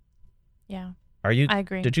 Yeah. I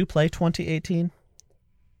agree. Did you play 2018?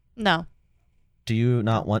 No. Do you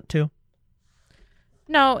not want to?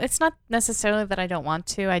 No, it's not necessarily that I don't want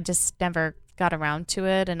to. I just never got around to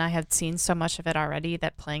it, and I had seen so much of it already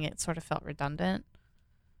that playing it sort of felt redundant.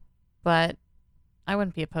 But I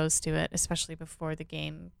wouldn't be opposed to it, especially before the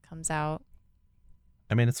game comes out.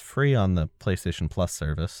 I mean, it's free on the PlayStation Plus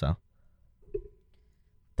service, so.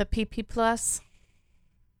 The PP Plus?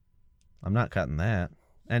 I'm not cutting that.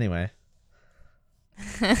 Anyway.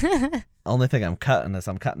 Only thing I'm cutting is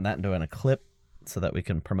I'm cutting that into a clip so that we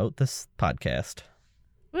can promote this podcast.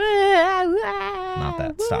 Not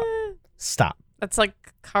that. Stop. Stop. That's like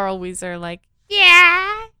Carl Wheezer, like,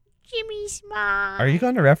 yeah, Jimmy Smart. Are you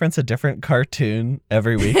going to reference a different cartoon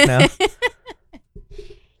every week now?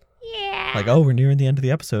 Yeah. Like, oh, we're nearing the end of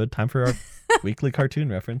the episode. Time for our weekly cartoon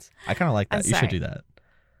reference. I kind of like that. I'm You should sorry. do that.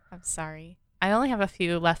 I'm sorry. I only have a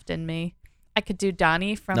few left in me. I could do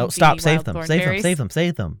Donnie from No, the stop. Save Wild them. Thornberrys. Save them. Save them.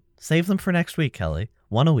 Save them. Save them for next week, Kelly.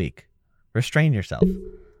 One a week. Restrain yourself.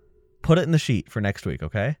 Put it in the sheet for next week,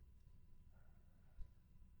 okay?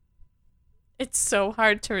 It's so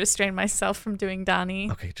hard to restrain myself from doing Donnie.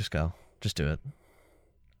 Okay, just go. Just do it.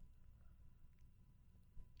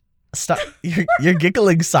 Stop. You're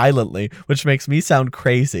giggling silently, which makes me sound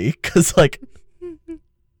crazy, because, like...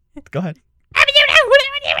 Go ahead.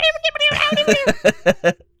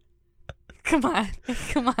 Come on.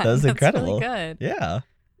 Come on. That was incredible. Really good. Yeah.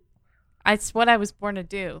 It's what I was born to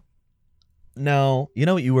do. No, you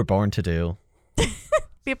know what you were born to do?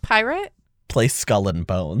 Be a pirate? Play Skull and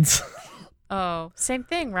Bones. Oh, same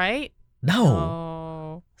thing, right?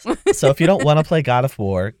 No. Oh. So if you don't want to play God of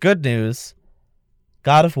War, good news.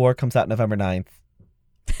 God of War comes out November 9th.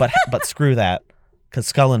 But screw that, because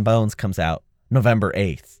Skull and Bones comes out November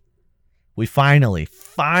 8th. We finally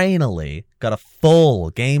got a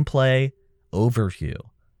full gameplay overview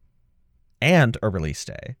and a release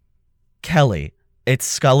day. Kelly, it's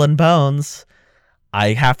Skull and Bones.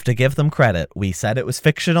 I have to give them credit. We said it was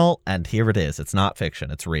fictional, and here it is. It's not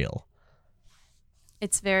fiction. It's real.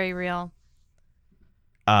 It's very real.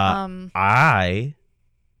 Okay. I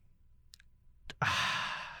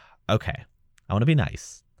want to be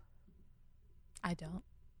nice. I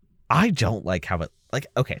don't like how it, like,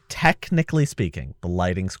 okay, technically speaking, the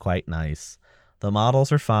lighting's quite nice. The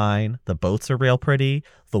models are fine. The boats are real pretty.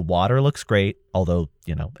 The water looks great, although,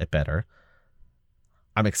 you know, it better.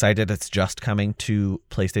 I'm excited it's just coming to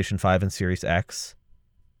PlayStation 5 and Series X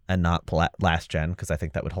and not last gen, because I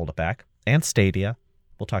think that would hold it back. And Stadia.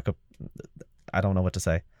 We'll talk. I don't know what to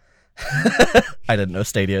say. I didn't know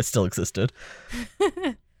Stadia still existed.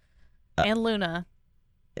 And Luna.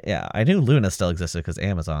 Yeah, I knew Luna still existed because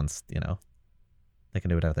Amazon's, you know, they can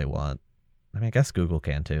do whatever they want. I mean, I guess Google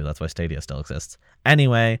can too. That's why Stadia still exists.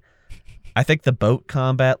 Anyway, I think the boat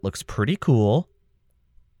combat looks pretty cool.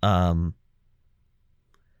 Can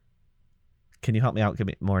you help me out? Give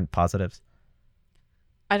me more positives.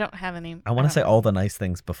 I don't have any. I want to say all the nice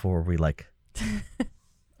things before we like.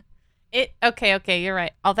 Okay, you're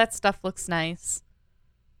right. All that stuff looks nice.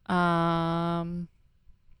 And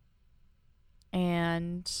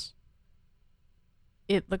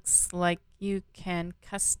it looks like you can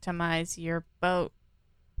customize your boat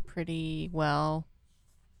pretty well.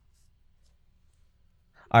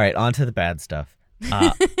 All right, on to the bad stuff.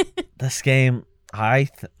 This game, I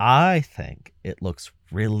think it looks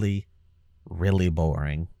really, really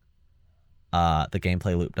boring. The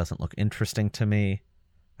gameplay loop doesn't look interesting to me.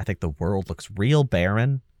 I think the world looks real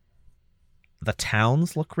barren. The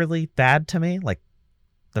towns look really bad to me, like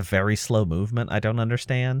the very slow movement I don't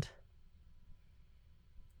understand.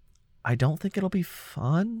 I don't think it'll be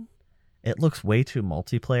fun. It looks way too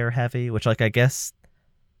multiplayer heavy, which, like, I guess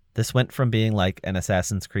this went from being like an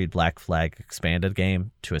Assassin's Creed Black Flag expanded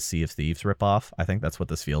game to a Sea of Thieves ripoff. I think that's what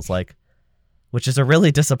this feels like, which is a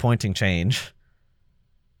really disappointing change.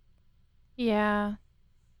 Yeah.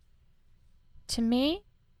 To me,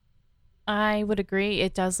 I would agree.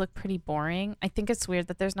 It does look pretty boring. I think it's weird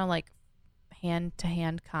that there's no like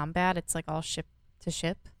hand-to-hand combat. It's like all ship to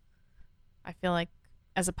ship. I feel like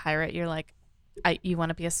as a pirate, you're like, you want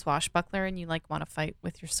to be a swashbuckler and you like want to fight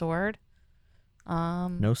with your sword.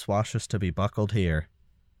 No swashes to be buckled here.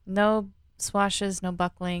 No swashes, no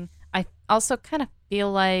buckling. I also kind of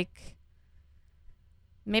feel like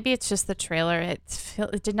maybe it's just the trailer.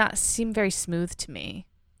 It did not seem very smooth to me.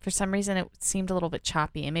 For some reason, it seemed a little bit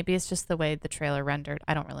choppy, and maybe it's just the way the trailer rendered.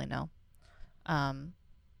 I don't really know.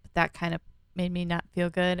 But that kind of made me not feel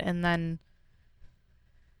good. And then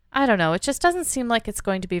I don't know. It just doesn't seem like it's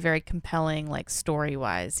going to be very compelling, like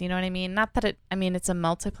story-wise. You know what I mean? Not that it's a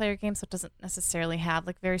multiplayer game, so it doesn't necessarily have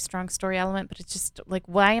like very strong story element. But it's just like,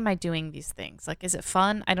 why am I doing these things? Like, is it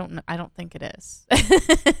fun? I don't know. I don't think it is.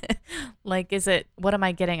 Like, is it? What am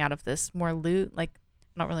I getting out of this? More loot? Like,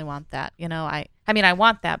 I don't really want that. You know, I mean, I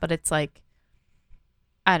want that, but it's like,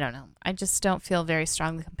 I don't know. I just don't feel very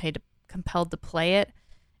strongly compelled to play it,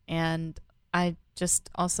 and I just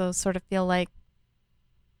also sort of feel like,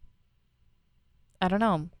 I don't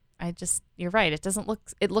know. You're right. It doesn't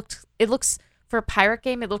look, it looks, for a pirate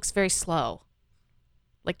game, it looks very slow.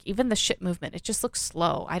 Like, even the ship movement, it just looks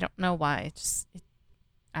slow. I don't know why.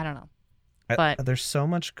 I don't know. But there's so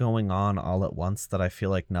much going on all at once that I feel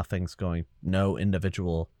like no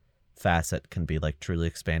individual facet can be like truly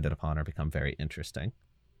expanded upon or become very interesting.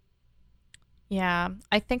 Yeah.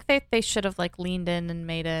 I think they should have like leaned in and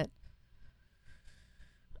made it,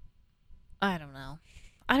 I don't know.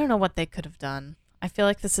 I don't know what they could have done. I feel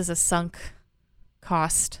like this is a sunk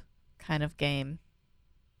cost kind of game.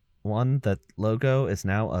 One, that logo is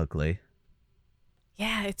now ugly.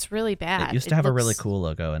 Yeah, it's really bad. It used to have a really cool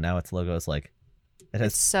logo, and now its logo is like,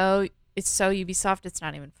 it's so Ubisoft, it's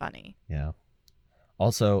not even funny. Yeah.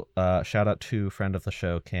 Also, shout out to friend of the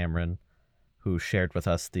show, Cameron, who shared with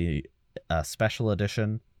us the special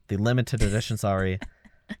edition, the limited edition, sorry,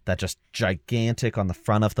 that just gigantic on the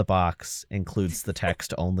front of the box includes the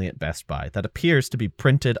text only at Best Buy that appears to be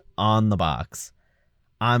printed on the box.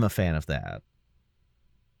 I'm a fan of that.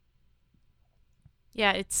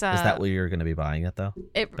 Yeah, it's Is that where you're going to be buying it though?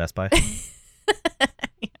 Best Buy?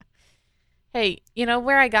 Yeah. Hey, you know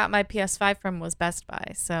where I got my PS5 from was Best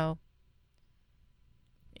Buy, so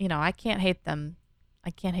you know, I can't hate them.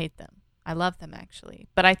 I love them, actually.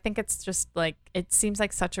 But I think it's just like, it seems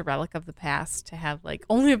like such a relic of the past to have like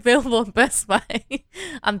only available at Best Buy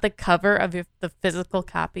on the cover of the physical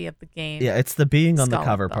copy of the game. Yeah, it's the being on the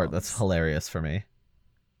cover part that's hilarious for me.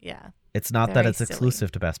 Yeah. It's not that it's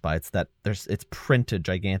exclusive to Best Buy. It's that it's printed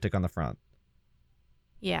gigantic on the front.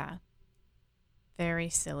 Yeah. Very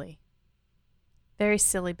silly. Very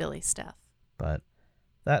silly Billy stuff. But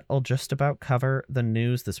that'll just about cover the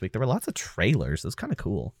news this week. There were lots of trailers. It was kind of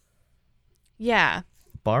cool. Yeah.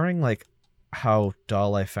 Barring like how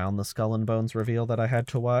dull I found the Skull and Bones reveal that I had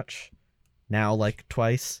to watch now like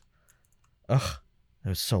twice. Ugh, it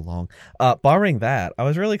was so long. Barring that, I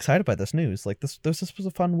was really excited by this news. Like this was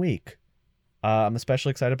a fun week. I'm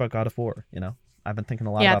especially excited about God of War. You know, I've been thinking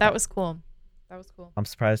a lot about that was cool. That was cool. I'm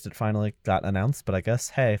surprised it finally got announced, but I guess,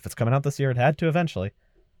 hey, if it's coming out this year, it had to eventually.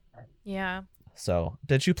 Yeah. So,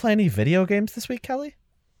 did you play any video games this week, Kelly?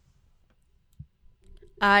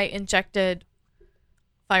 I injected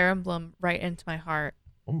Fire Emblem right into my heart.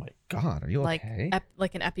 Oh my god, are you okay?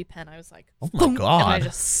 Like an EpiPen. I was like, oh my god. And I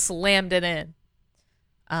just slammed it in.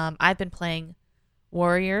 I've been playing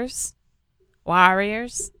Warriors.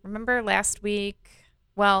 Remember last week?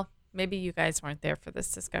 Well, maybe you guys weren't there for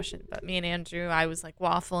this discussion, but me and Andrew, I was like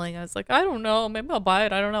waffling. I was like, I don't know. Maybe I'll buy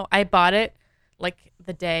it. I don't know. I bought it like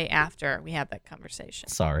the day after we had that conversation.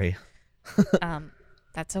 Sorry.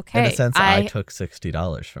 That's okay. In a sense, I took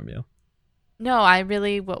 $60 from you. No, I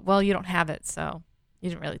really, well, you don't have it, so you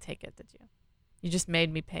didn't really take it, did you? You just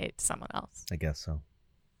made me pay it to someone else. I guess so.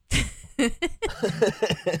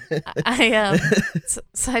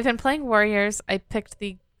 So I've been playing Warriors. I picked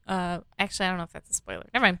the actually, I don't know if that's a spoiler.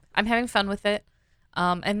 Never mind. I'm having fun with it.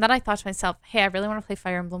 And then I thought to myself, hey, I really want to play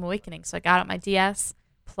Fire Emblem Awakening. So I got out my DS,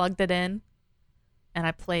 plugged it in, and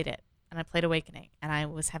I played it. And I played Awakening. And I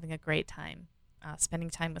was having a great time spending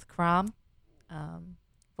time with Chrom,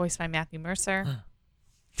 voiced by Matthew Mercer.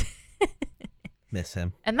 Miss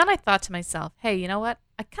him. And then I thought to myself, hey, you know what?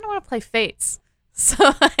 I kind of want to play Fates.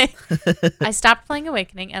 So I stopped playing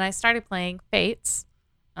Awakening and I started playing Fates.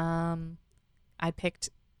 I picked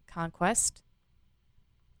Conquest.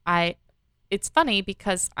 It's funny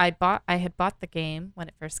because I had bought the game when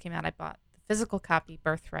it first came out. I bought the physical copy,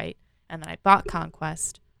 Birthright, and then I bought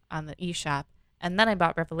Conquest on the eShop, and then I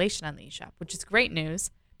bought Revelation on the eShop, which is great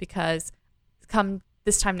news because come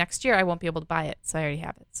this time next year I won't be able to buy it, so I already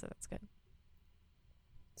have it, so that's good.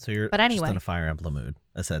 So you're but anyway, just in a Fire Emblem mood,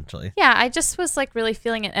 essentially. Yeah, I just was like really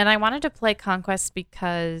feeling it, and I wanted to play Conquest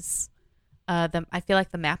because I feel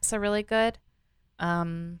like the maps are really good,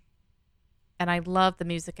 and I love the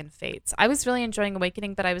music in Fates. I was really enjoying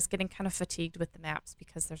Awakening, but I was getting kind of fatigued with the maps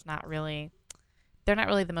because they're not really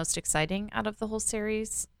the most exciting out of the whole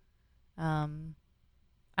series, and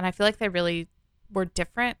I feel like they really were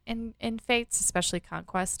different in Fates, especially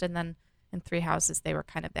Conquest, and then in Three Houses they were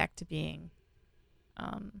kind of back to being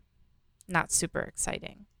not super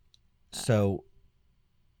exciting. So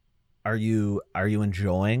are you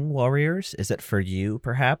enjoying Warriors? Is it for you,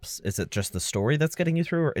 perhaps? Is it just the story that's getting you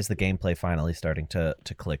through, or is the gameplay finally starting to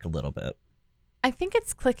click a little bit? I think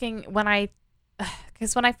it's clicking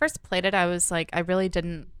because when I first played it, I was like, I really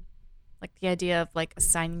didn't like the idea of like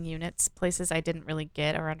assigning units places I didn't really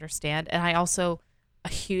get or understand. And I also, a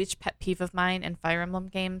huge pet peeve of mine in Fire Emblem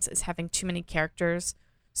games is having too many characters,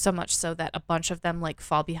 so much so that a bunch of them like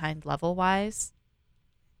fall behind level wise.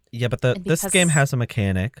 Yeah, but this game has a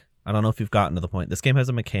mechanic. I don't know if you've gotten to the point. This game has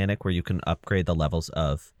a mechanic where you can upgrade the levels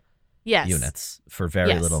of units for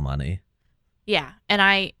very little money. Yeah, and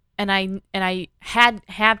I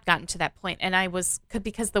had gotten to that point, and I was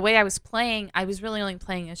because the way I was playing, I was really only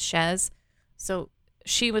playing as Shez, so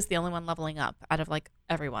she was the only one leveling up out of like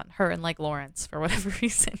everyone, her and like Lawrence for whatever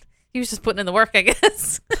reason. He was just putting in the work, I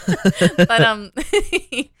guess.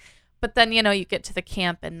 But then you get to the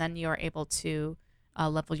camp, and then you're able to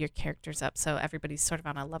level your characters up, so everybody's sort of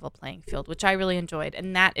on a level playing field, which I really enjoyed,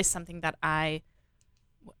 and that is something that I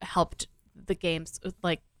helped the games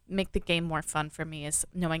like make the game more fun for me, is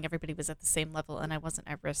knowing everybody was at the same level and I wasn't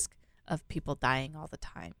at risk of people dying all the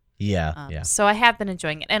time. Yeah. So I have been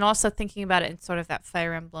enjoying it, and also thinking about it in sort of that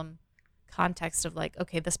Fire Emblem context of like,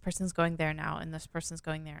 okay, this person's going there now, and this person's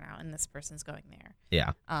going there now, and this person's going there.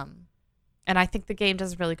 Yeah. And I think the game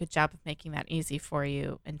does a really good job of making that easy for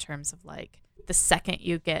you in terms of like the second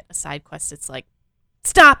you get a side quest, it's like,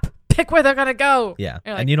 stop, pick where they're gonna go. Yeah,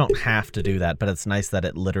 like, and you don't have to do that, but it's nice that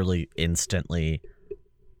it literally instantly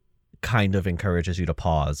kind of encourages you to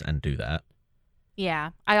pause and do that.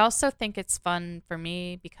 Yeah, I also think it's fun for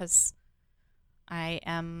me because I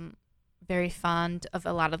am very fond of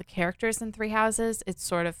a lot of the characters in Three Houses. It's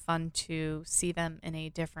sort of fun to see them in a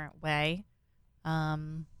different way,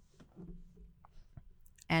 and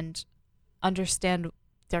understand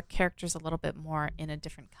their characters a little bit more in a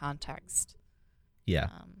different context. Yeah,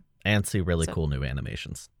 and see really cool new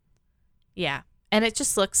animations. Yeah, and it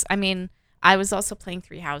just looks, I mean, I was also playing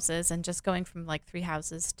Three Houses, and just going from like Three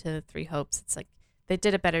Houses to Three Hopes, it's like they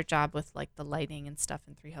did a better job with like the lighting and stuff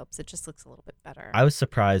in Three Hopes. It just looks a little bit better. I was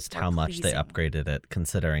surprised how much pleasing. they upgraded it,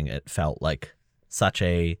 considering it felt like such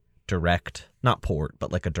a direct, not port,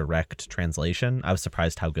 but like a direct translation. I was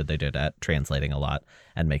surprised how good they did at translating a lot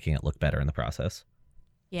and making it look better in the process.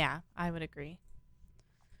 Yeah, I would agree.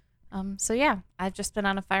 So yeah, I've just been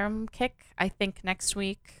on a Fire Emblem kick. I think next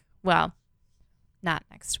week, well, not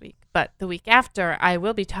next week, but the week after, I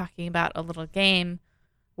will be talking about a little game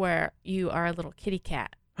where you are a little kitty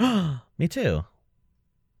cat. Me too.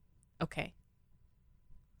 Okay.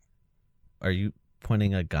 Are you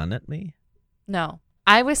pointing a gun at me? No.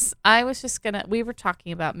 I was just gonna, me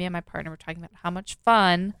and my partner were talking about how much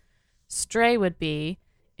fun Stray would be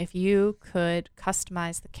if you could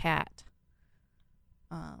customize the cat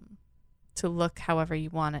to look however you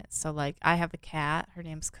want it. So like, I have a cat, her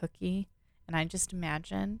name's Cookie, and I just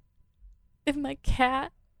imagine if my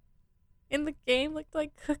cat in the game looked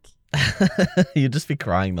like Cookie. You'd just be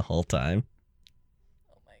crying the whole time.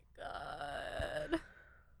 Oh my god.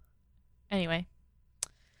 Anyway,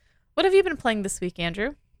 what have you been playing this week,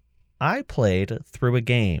 Andrew? I played through a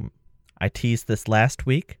game. I teased this last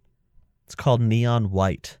week. It's called Neon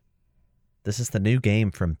White. This is the new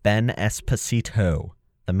game from Ben Esposito,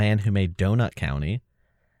 the man who made Donut County.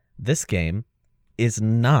 This game is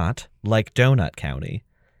not like Donut County.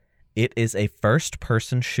 It is a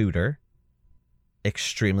first-person shooter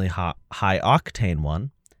extremely high octane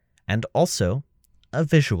one, and also a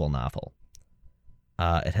visual novel.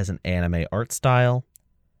 It has an anime art style.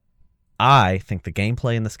 I think the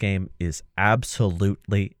gameplay in this game is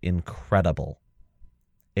absolutely incredible.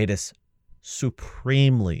 It is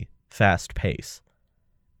supremely fast-paced.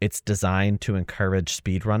 It's designed to encourage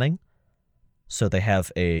speedrunning, so they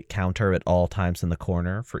have a counter at all times in the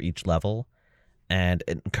corner for each level, and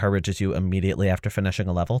it encourages you immediately after finishing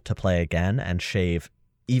a level to play again and shave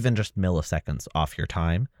even just milliseconds off your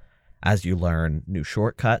time as you learn new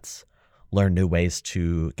shortcuts, learn new ways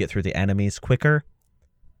to get through the enemies quicker,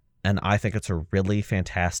 and I think it's a really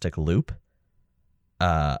fantastic loop.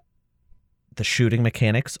 The shooting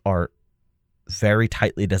mechanics are very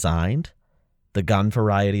tightly designed. The gun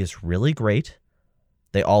variety is really great.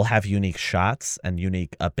 They all have unique shots and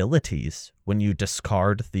unique abilities when you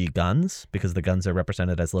discard the guns, because the guns are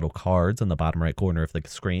represented as little cards in the bottom right corner of the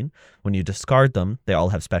screen. When you discard them, they all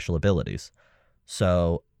have special abilities.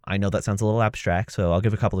 So I know that sounds a little abstract, so I'll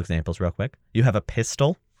give a couple examples real quick. You have a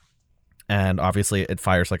pistol, and obviously it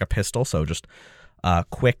fires like a pistol, so just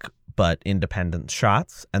quick but independent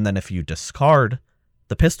shots. And then if you discard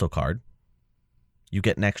the pistol card, you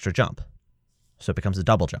get an extra jump. So it becomes a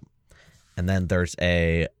double jump. And then there's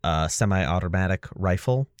a semi-automatic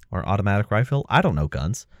rifle or automatic rifle. I don't know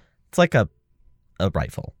guns. It's like a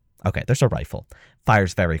rifle. Okay, there's a rifle.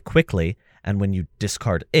 Fires very quickly, and when you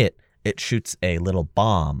discard it, it shoots a little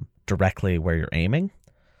bomb directly where you're aiming.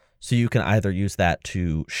 So you can either use that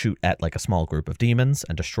to shoot at like a small group of demons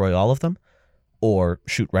and destroy all of them, or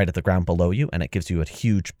shoot right at the ground below you, and it gives you a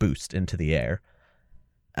huge boost into the air.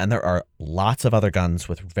 And there are lots of other guns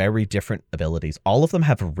with very different abilities. All of them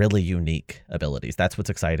have really unique abilities. That's what's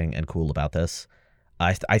exciting and cool about this.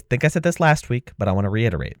 I think I said this last week, but I want to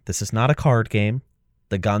reiterate. This is not a card game.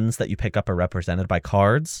 The guns that you pick up are represented by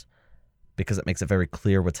cards because it makes it very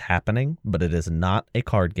clear what's happening, but it is not a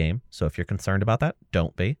card game. So if you're concerned about that,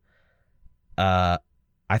 don't be. I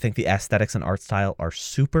think the aesthetics and art style are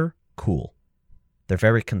super cool. They're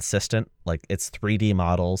very consistent. Like, it's 3D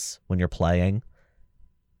models when you're playing.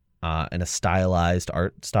 In a stylized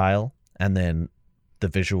art style, and then the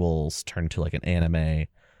visuals turn to like an anime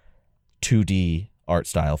 2D art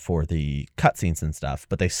style for the cutscenes and stuff,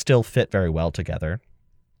 but they still fit very well together.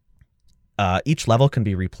 Each level can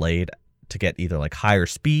be replayed to get either like higher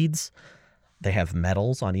speeds. They have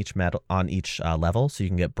medals on each level, so you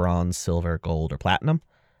can get bronze, silver, gold, or platinum.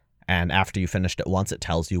 And after you finished it once, it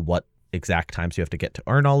tells you what exact times you have to get to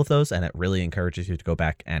earn all of those, and it really encourages you to go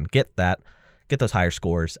back and get those higher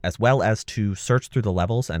scores, as well as to search through the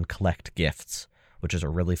levels and collect gifts, which is a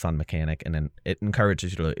really fun mechanic, and then it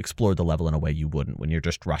encourages you to explore the level in a way you wouldn't when you're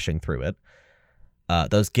just rushing through it.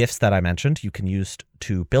 Those gifts that I mentioned, you can use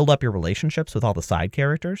to build up your relationships with all the side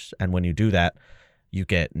characters, and when you do that, you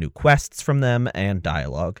get new quests from them and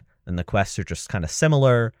dialogue, and the quests are just kind of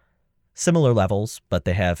similar levels, but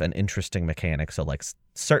they have an interesting mechanic. So like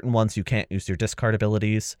certain ones you can't use your discard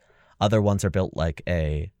abilities, other ones are built like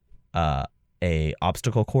a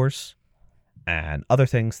obstacle course, and other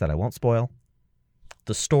things that I won't spoil.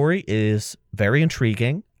 The story is very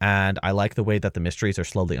intriguing, and I like the way that the mysteries are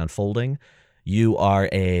slowly unfolding. You are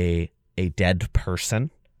a dead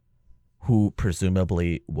person who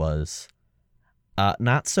presumably was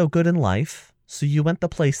not so good in life, so you went the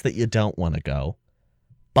place that you don't want to go,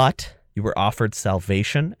 but you were offered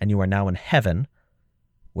salvation, and you are now in heaven,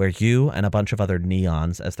 where you and a bunch of other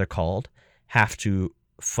neons, as they're called, have to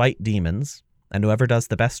fight demons, and whoever does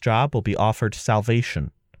the best job will be offered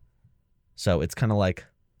salvation. So it's kind of like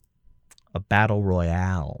a battle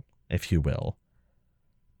royale, if you will.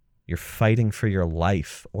 You're fighting for your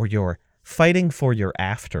life, or you're fighting for your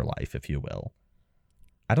afterlife, if you will.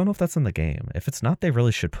 I don't know if that's in the game. If it's not, they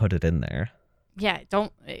really should put it in there. Yeah,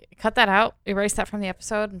 don't cut that out. Erase that from the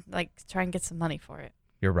episode and like try and get some money for it.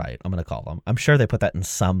 You're right. I'm going to call them. I'm sure they put that in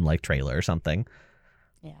some like trailer or something.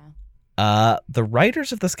 Yeah. The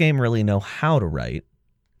writers of this game really know how to write.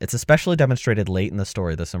 It's especially demonstrated late in the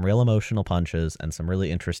story. There's some real emotional punches and some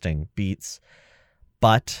really interesting beats.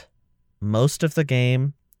 But most of the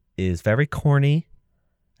game is very corny,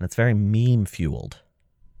 and it's very meme-fueled.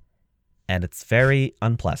 And it's very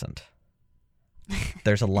unpleasant.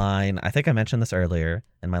 There's a line, I think I mentioned this earlier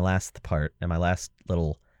in my last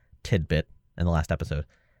little tidbit in the last episode.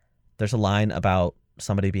 There's a line about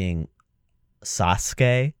somebody being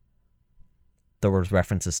Sasuke. There was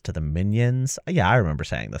references to the minions. Yeah, I remember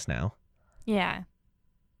saying this now. Yeah.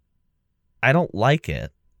 I don't like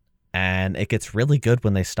it. And it gets really good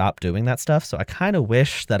when they stop doing that stuff. So I kind of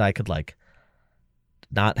wish that I could like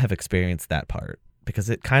not have experienced that part, because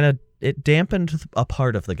it dampened a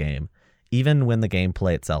part of the game. even when the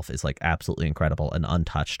gameplay itself is like absolutely incredible and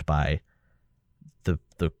untouched by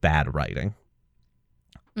the bad writing.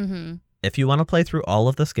 Mm-hmm. If you want to play through all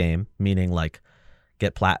of this game, meaning like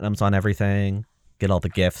get platinums on everything, get all the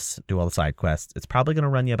gifts, do all the side quests, it's probably going to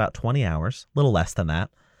run you about 20 hours, a little less than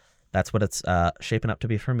that. That's what it's shaping up to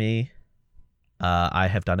be for me. I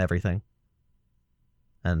have done everything.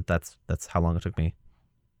 And that's how long it took me.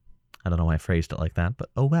 I don't know why I phrased it like that,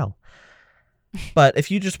 but oh well. But if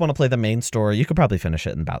you just want to play the main story, you could probably finish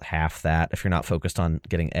it in about half that if you're not focused on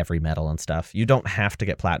getting every medal and stuff. You don't have to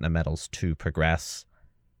get platinum medals to progress.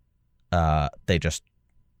 They just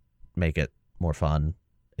make it more fun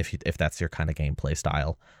if that's your kind of gameplay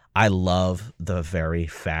style. I love the very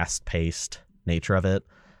fast-paced nature of it.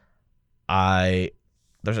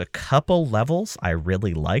 There's a couple levels I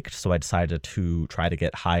really liked, so I decided to try to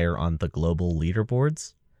get higher on the global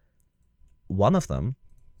leaderboards. One of them,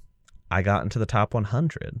 I got into the top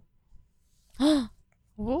 100.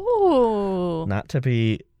 Ooh. Not to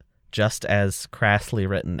be just as crassly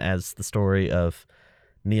written as the story of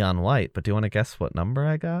Neon White, but do you want to guess what number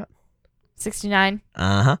I got? 69.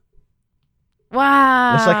 Uh-huh.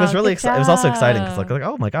 Wow. Which was really good it was also exciting because job. like,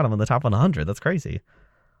 oh my god, I'm in the top 100. That's crazy.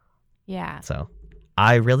 Yeah. So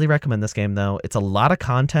I really recommend this game, though. It's a lot of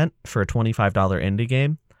content for a $25 indie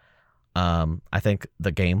game. I think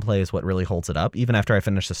the gameplay is what really holds it up. Even after I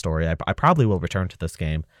finish the story, I probably will return to this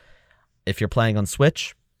game. If you're playing on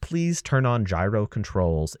Switch, please turn on gyro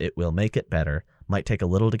controls. It will make it better. Might take a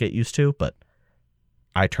little to get used to, but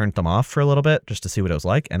I turned them off for a little bit just to see what it was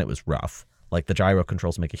like, and it was rough. Like, the gyro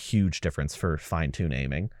controls make a huge difference for fine-tune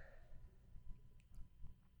aiming.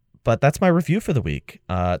 But that's my review for the week.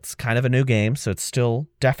 It's kind of a new game, so it's still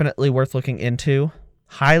definitely worth looking into.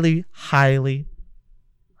 Highly, highly,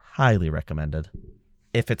 highly recommended.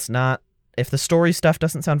 If the story stuff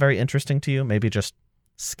doesn't sound very interesting to you, maybe just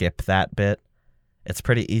skip that bit. It's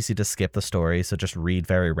pretty easy to skip the story, so just read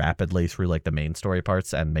very rapidly through like the main story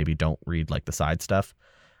parts and maybe don't read like the side stuff.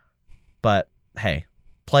 But hey,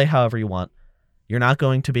 play however you want. You're not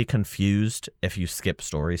going to be confused if you skip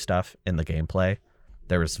story stuff in the gameplay.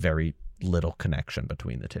 There is very little connection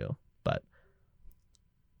between the two. But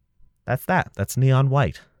that's that. That's Neon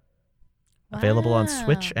White. Wow. Available on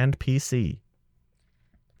Switch and PC.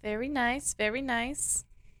 Very nice. Very nice.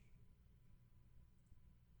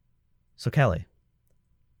 So Kelly.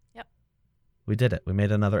 Yep. We did it. We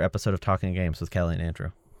made another episode of Talking Games with Kelly and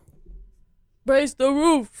Andrew. Raise the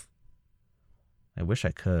roof. I wish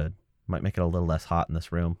I could. Might make it a little less hot in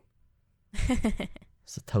this room.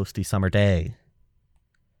 It's a toasty summer day.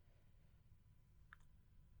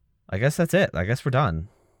 I guess that's it. I guess we're done.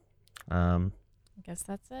 I guess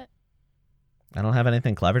that's it. I don't have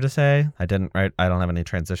anything clever to say. I don't have any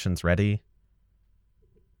transitions ready.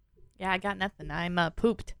 Yeah, I got nothing. I'm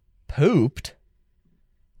pooped. Pooped?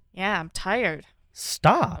 Yeah, I'm tired.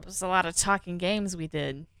 Stop. It was a lot of talking games we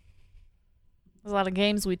did. It was a lot of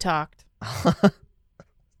games we talked.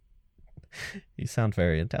 You sound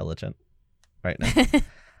very intelligent right now.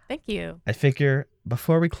 Thank you. I figure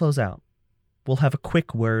before we close out, we'll have a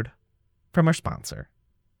quick word from our sponsor.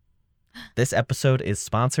 This episode is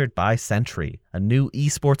sponsored by Sentry, a new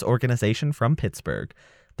esports organization from Pittsburgh.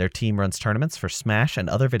 Their team runs tournaments for Smash and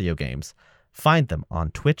other video games. Find them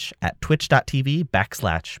on Twitch at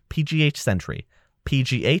twitch.tv/PGH Sentry.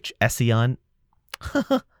 PGH-SEN.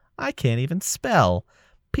 I can't even spell.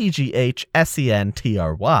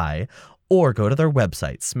 PGHSENTRY. Or go to their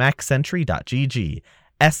website, smacksentry.gg.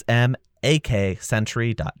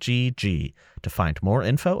 smaksentry.gg to find more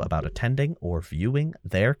info about attending or viewing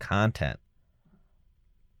their content.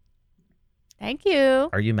 Thank you.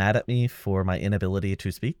 Are you mad at me for my inability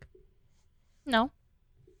to speak? No.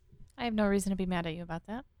 I have no reason to be mad at you about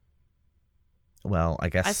that. Well, I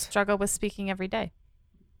guess... I struggle with speaking every day.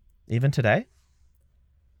 Even today?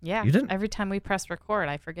 Yeah. You didn't... Every time we press record,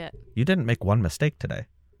 I forget. You didn't make one mistake today.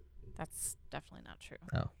 That's definitely not true.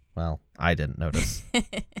 Oh, well, I didn't notice.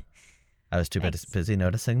 I was too busy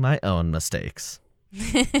noticing my own mistakes.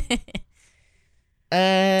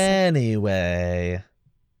 Anyway.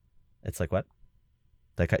 It's like, what?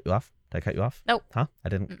 Did I cut you off? Nope. Huh? I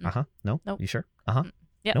didn't. Mm-mm. Uh-huh. No? Nope. You sure? Uh-huh.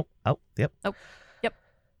 Yep. Nope. Oh, yep. Nope. Yep.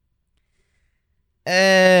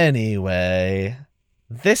 Anyway.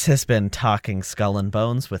 This has been Talking Skull and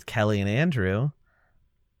Bones with Kelly and Andrew.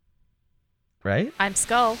 Right? I'm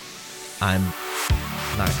Skull. I'm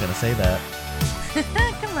not going to say that.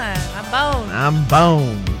 Come on. I'm Bone. I'm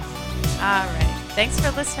Bones. All right. Thanks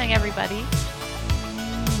for listening, everybody.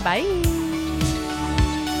 Bye.